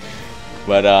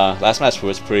 But last match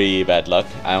was pretty bad luck.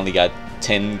 I only got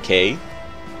 10k.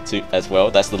 As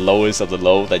well. That's the lowest of the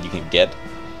low that you can get.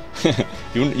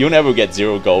 you never get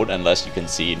 0 gold unless you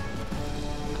concede.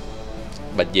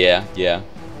 But yeah.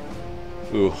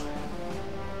 Ooh.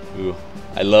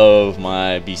 I love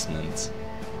my beastmans.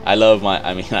 I love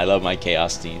my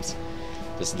chaos teams.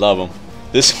 Just love them.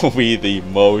 This will be the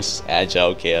most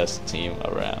agile chaos team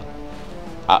around.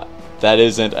 That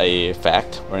isn't a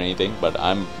fact or anything, but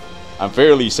I'm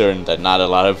fairly certain that not a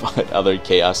lot of other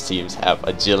chaos teams have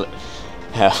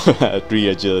 3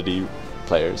 agility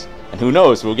players, and who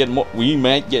knows, we'll get more. We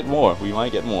might get more.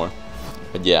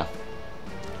 But yeah,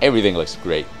 everything looks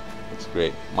great. It's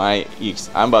great.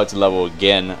 I'm about to level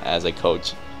again as a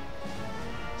coach.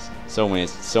 So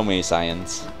many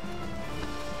science.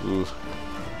 Ooh.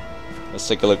 Let's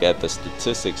take a look at the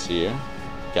statistics here.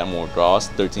 Got more draws,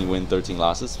 13 wins, 13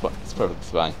 losses. It's perfectly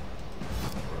fine.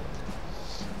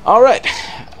 All right.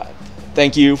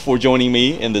 Thank you for joining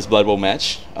me in this Blood Bowl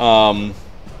match.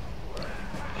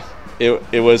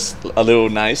 It was a little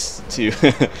nice to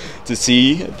to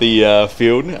see the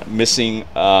field missing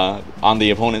on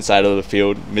the opponent's side of the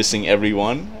field, missing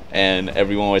everyone, and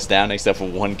everyone was down except for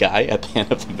one guy at the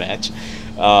end of the match.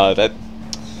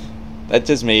 That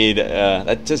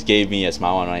just gave me a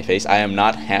smile on my face. I am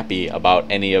not happy about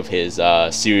any of his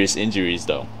serious injuries,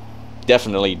 though.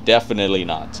 Definitely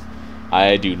not.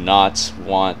 I do not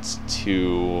want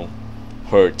to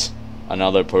hurt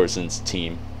another person's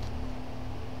team.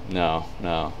 No.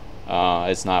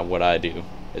 It's not what I do.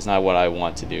 It's not what I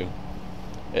want to do.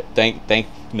 Thank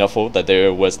Nuffle that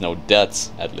there was no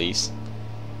deaths, at least.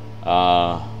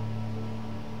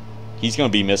 he's gonna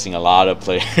be missing a lot of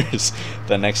players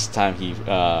the next time he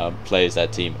plays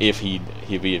that team, if he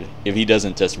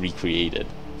doesn't just recreate it,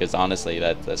 because honestly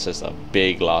that's just a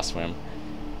big loss for him.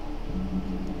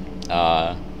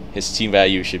 His team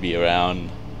value should be around,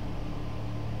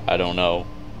 I don't know,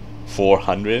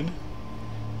 400.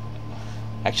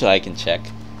 Actually, I can check.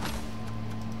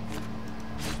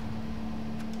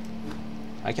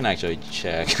 I can actually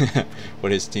check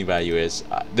what his team value is.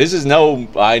 This is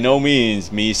by no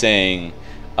means me saying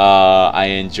I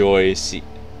enjoy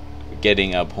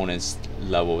getting opponents'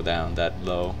 level down that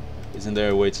low. Isn't there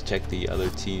a way to check the other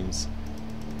teams?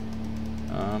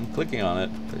 I'm clicking on it.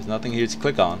 There's nothing here to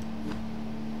click on.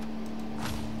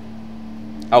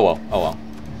 Oh well, oh well.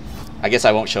 I guess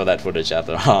I won't show that footage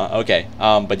after. Okay.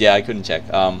 But yeah, I couldn't check.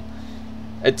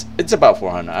 It's about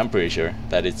 400. I'm pretty sure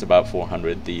that it's about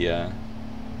 400.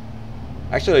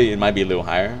 Actually, it might be a little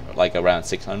higher, like around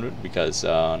 600, because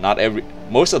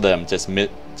most of them just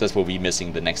will be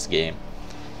missing the next game.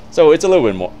 So it's a little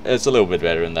bit more. It's a little bit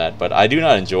better than that. But I do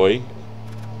not enjoy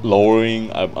lowering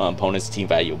an opponent's team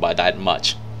value by that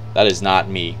much. That is not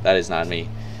me. That is not me.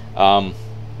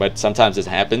 But sometimes it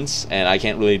happens, and I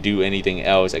can't really do anything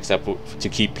else except to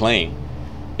keep playing.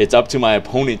 It's up to my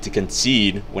opponent to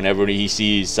concede whenever he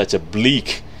sees such a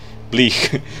bleak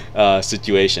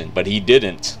situation, but he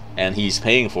didn't, and he's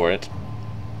paying for it.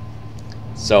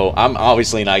 So I'm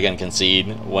obviously not gonna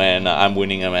concede when I'm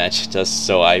winning a match just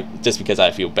because I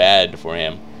feel bad for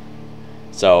him.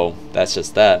 So that's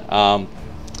just that.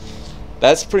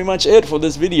 That's pretty much it for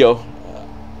this video.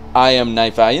 I am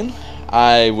Night Valiant.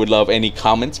 I would love any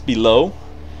comments below.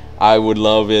 I would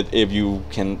love it if you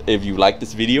like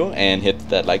this video and hit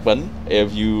that like button.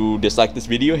 If you dislike this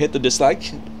video, hit the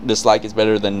dislike. Dislike is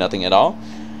better than nothing at all.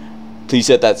 Please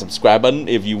hit that subscribe button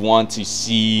if you want to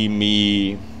see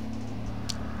me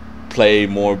play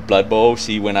more Blood Bowl,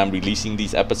 see when I'm releasing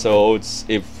these episodes.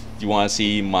 If you want to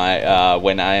see my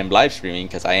when I am live streaming,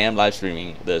 because I am live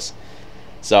streaming this.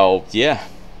 So yeah.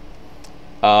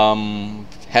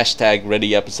 Hashtag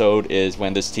ready episode is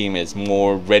when this team is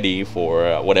more ready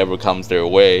for whatever comes their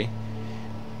way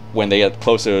when they get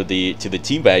closer to the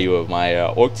team value of my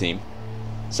orc team.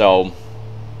 So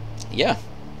yeah,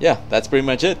 that's pretty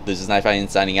much it. This is Night Valiant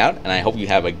signing out, and I hope you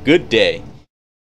have a good day.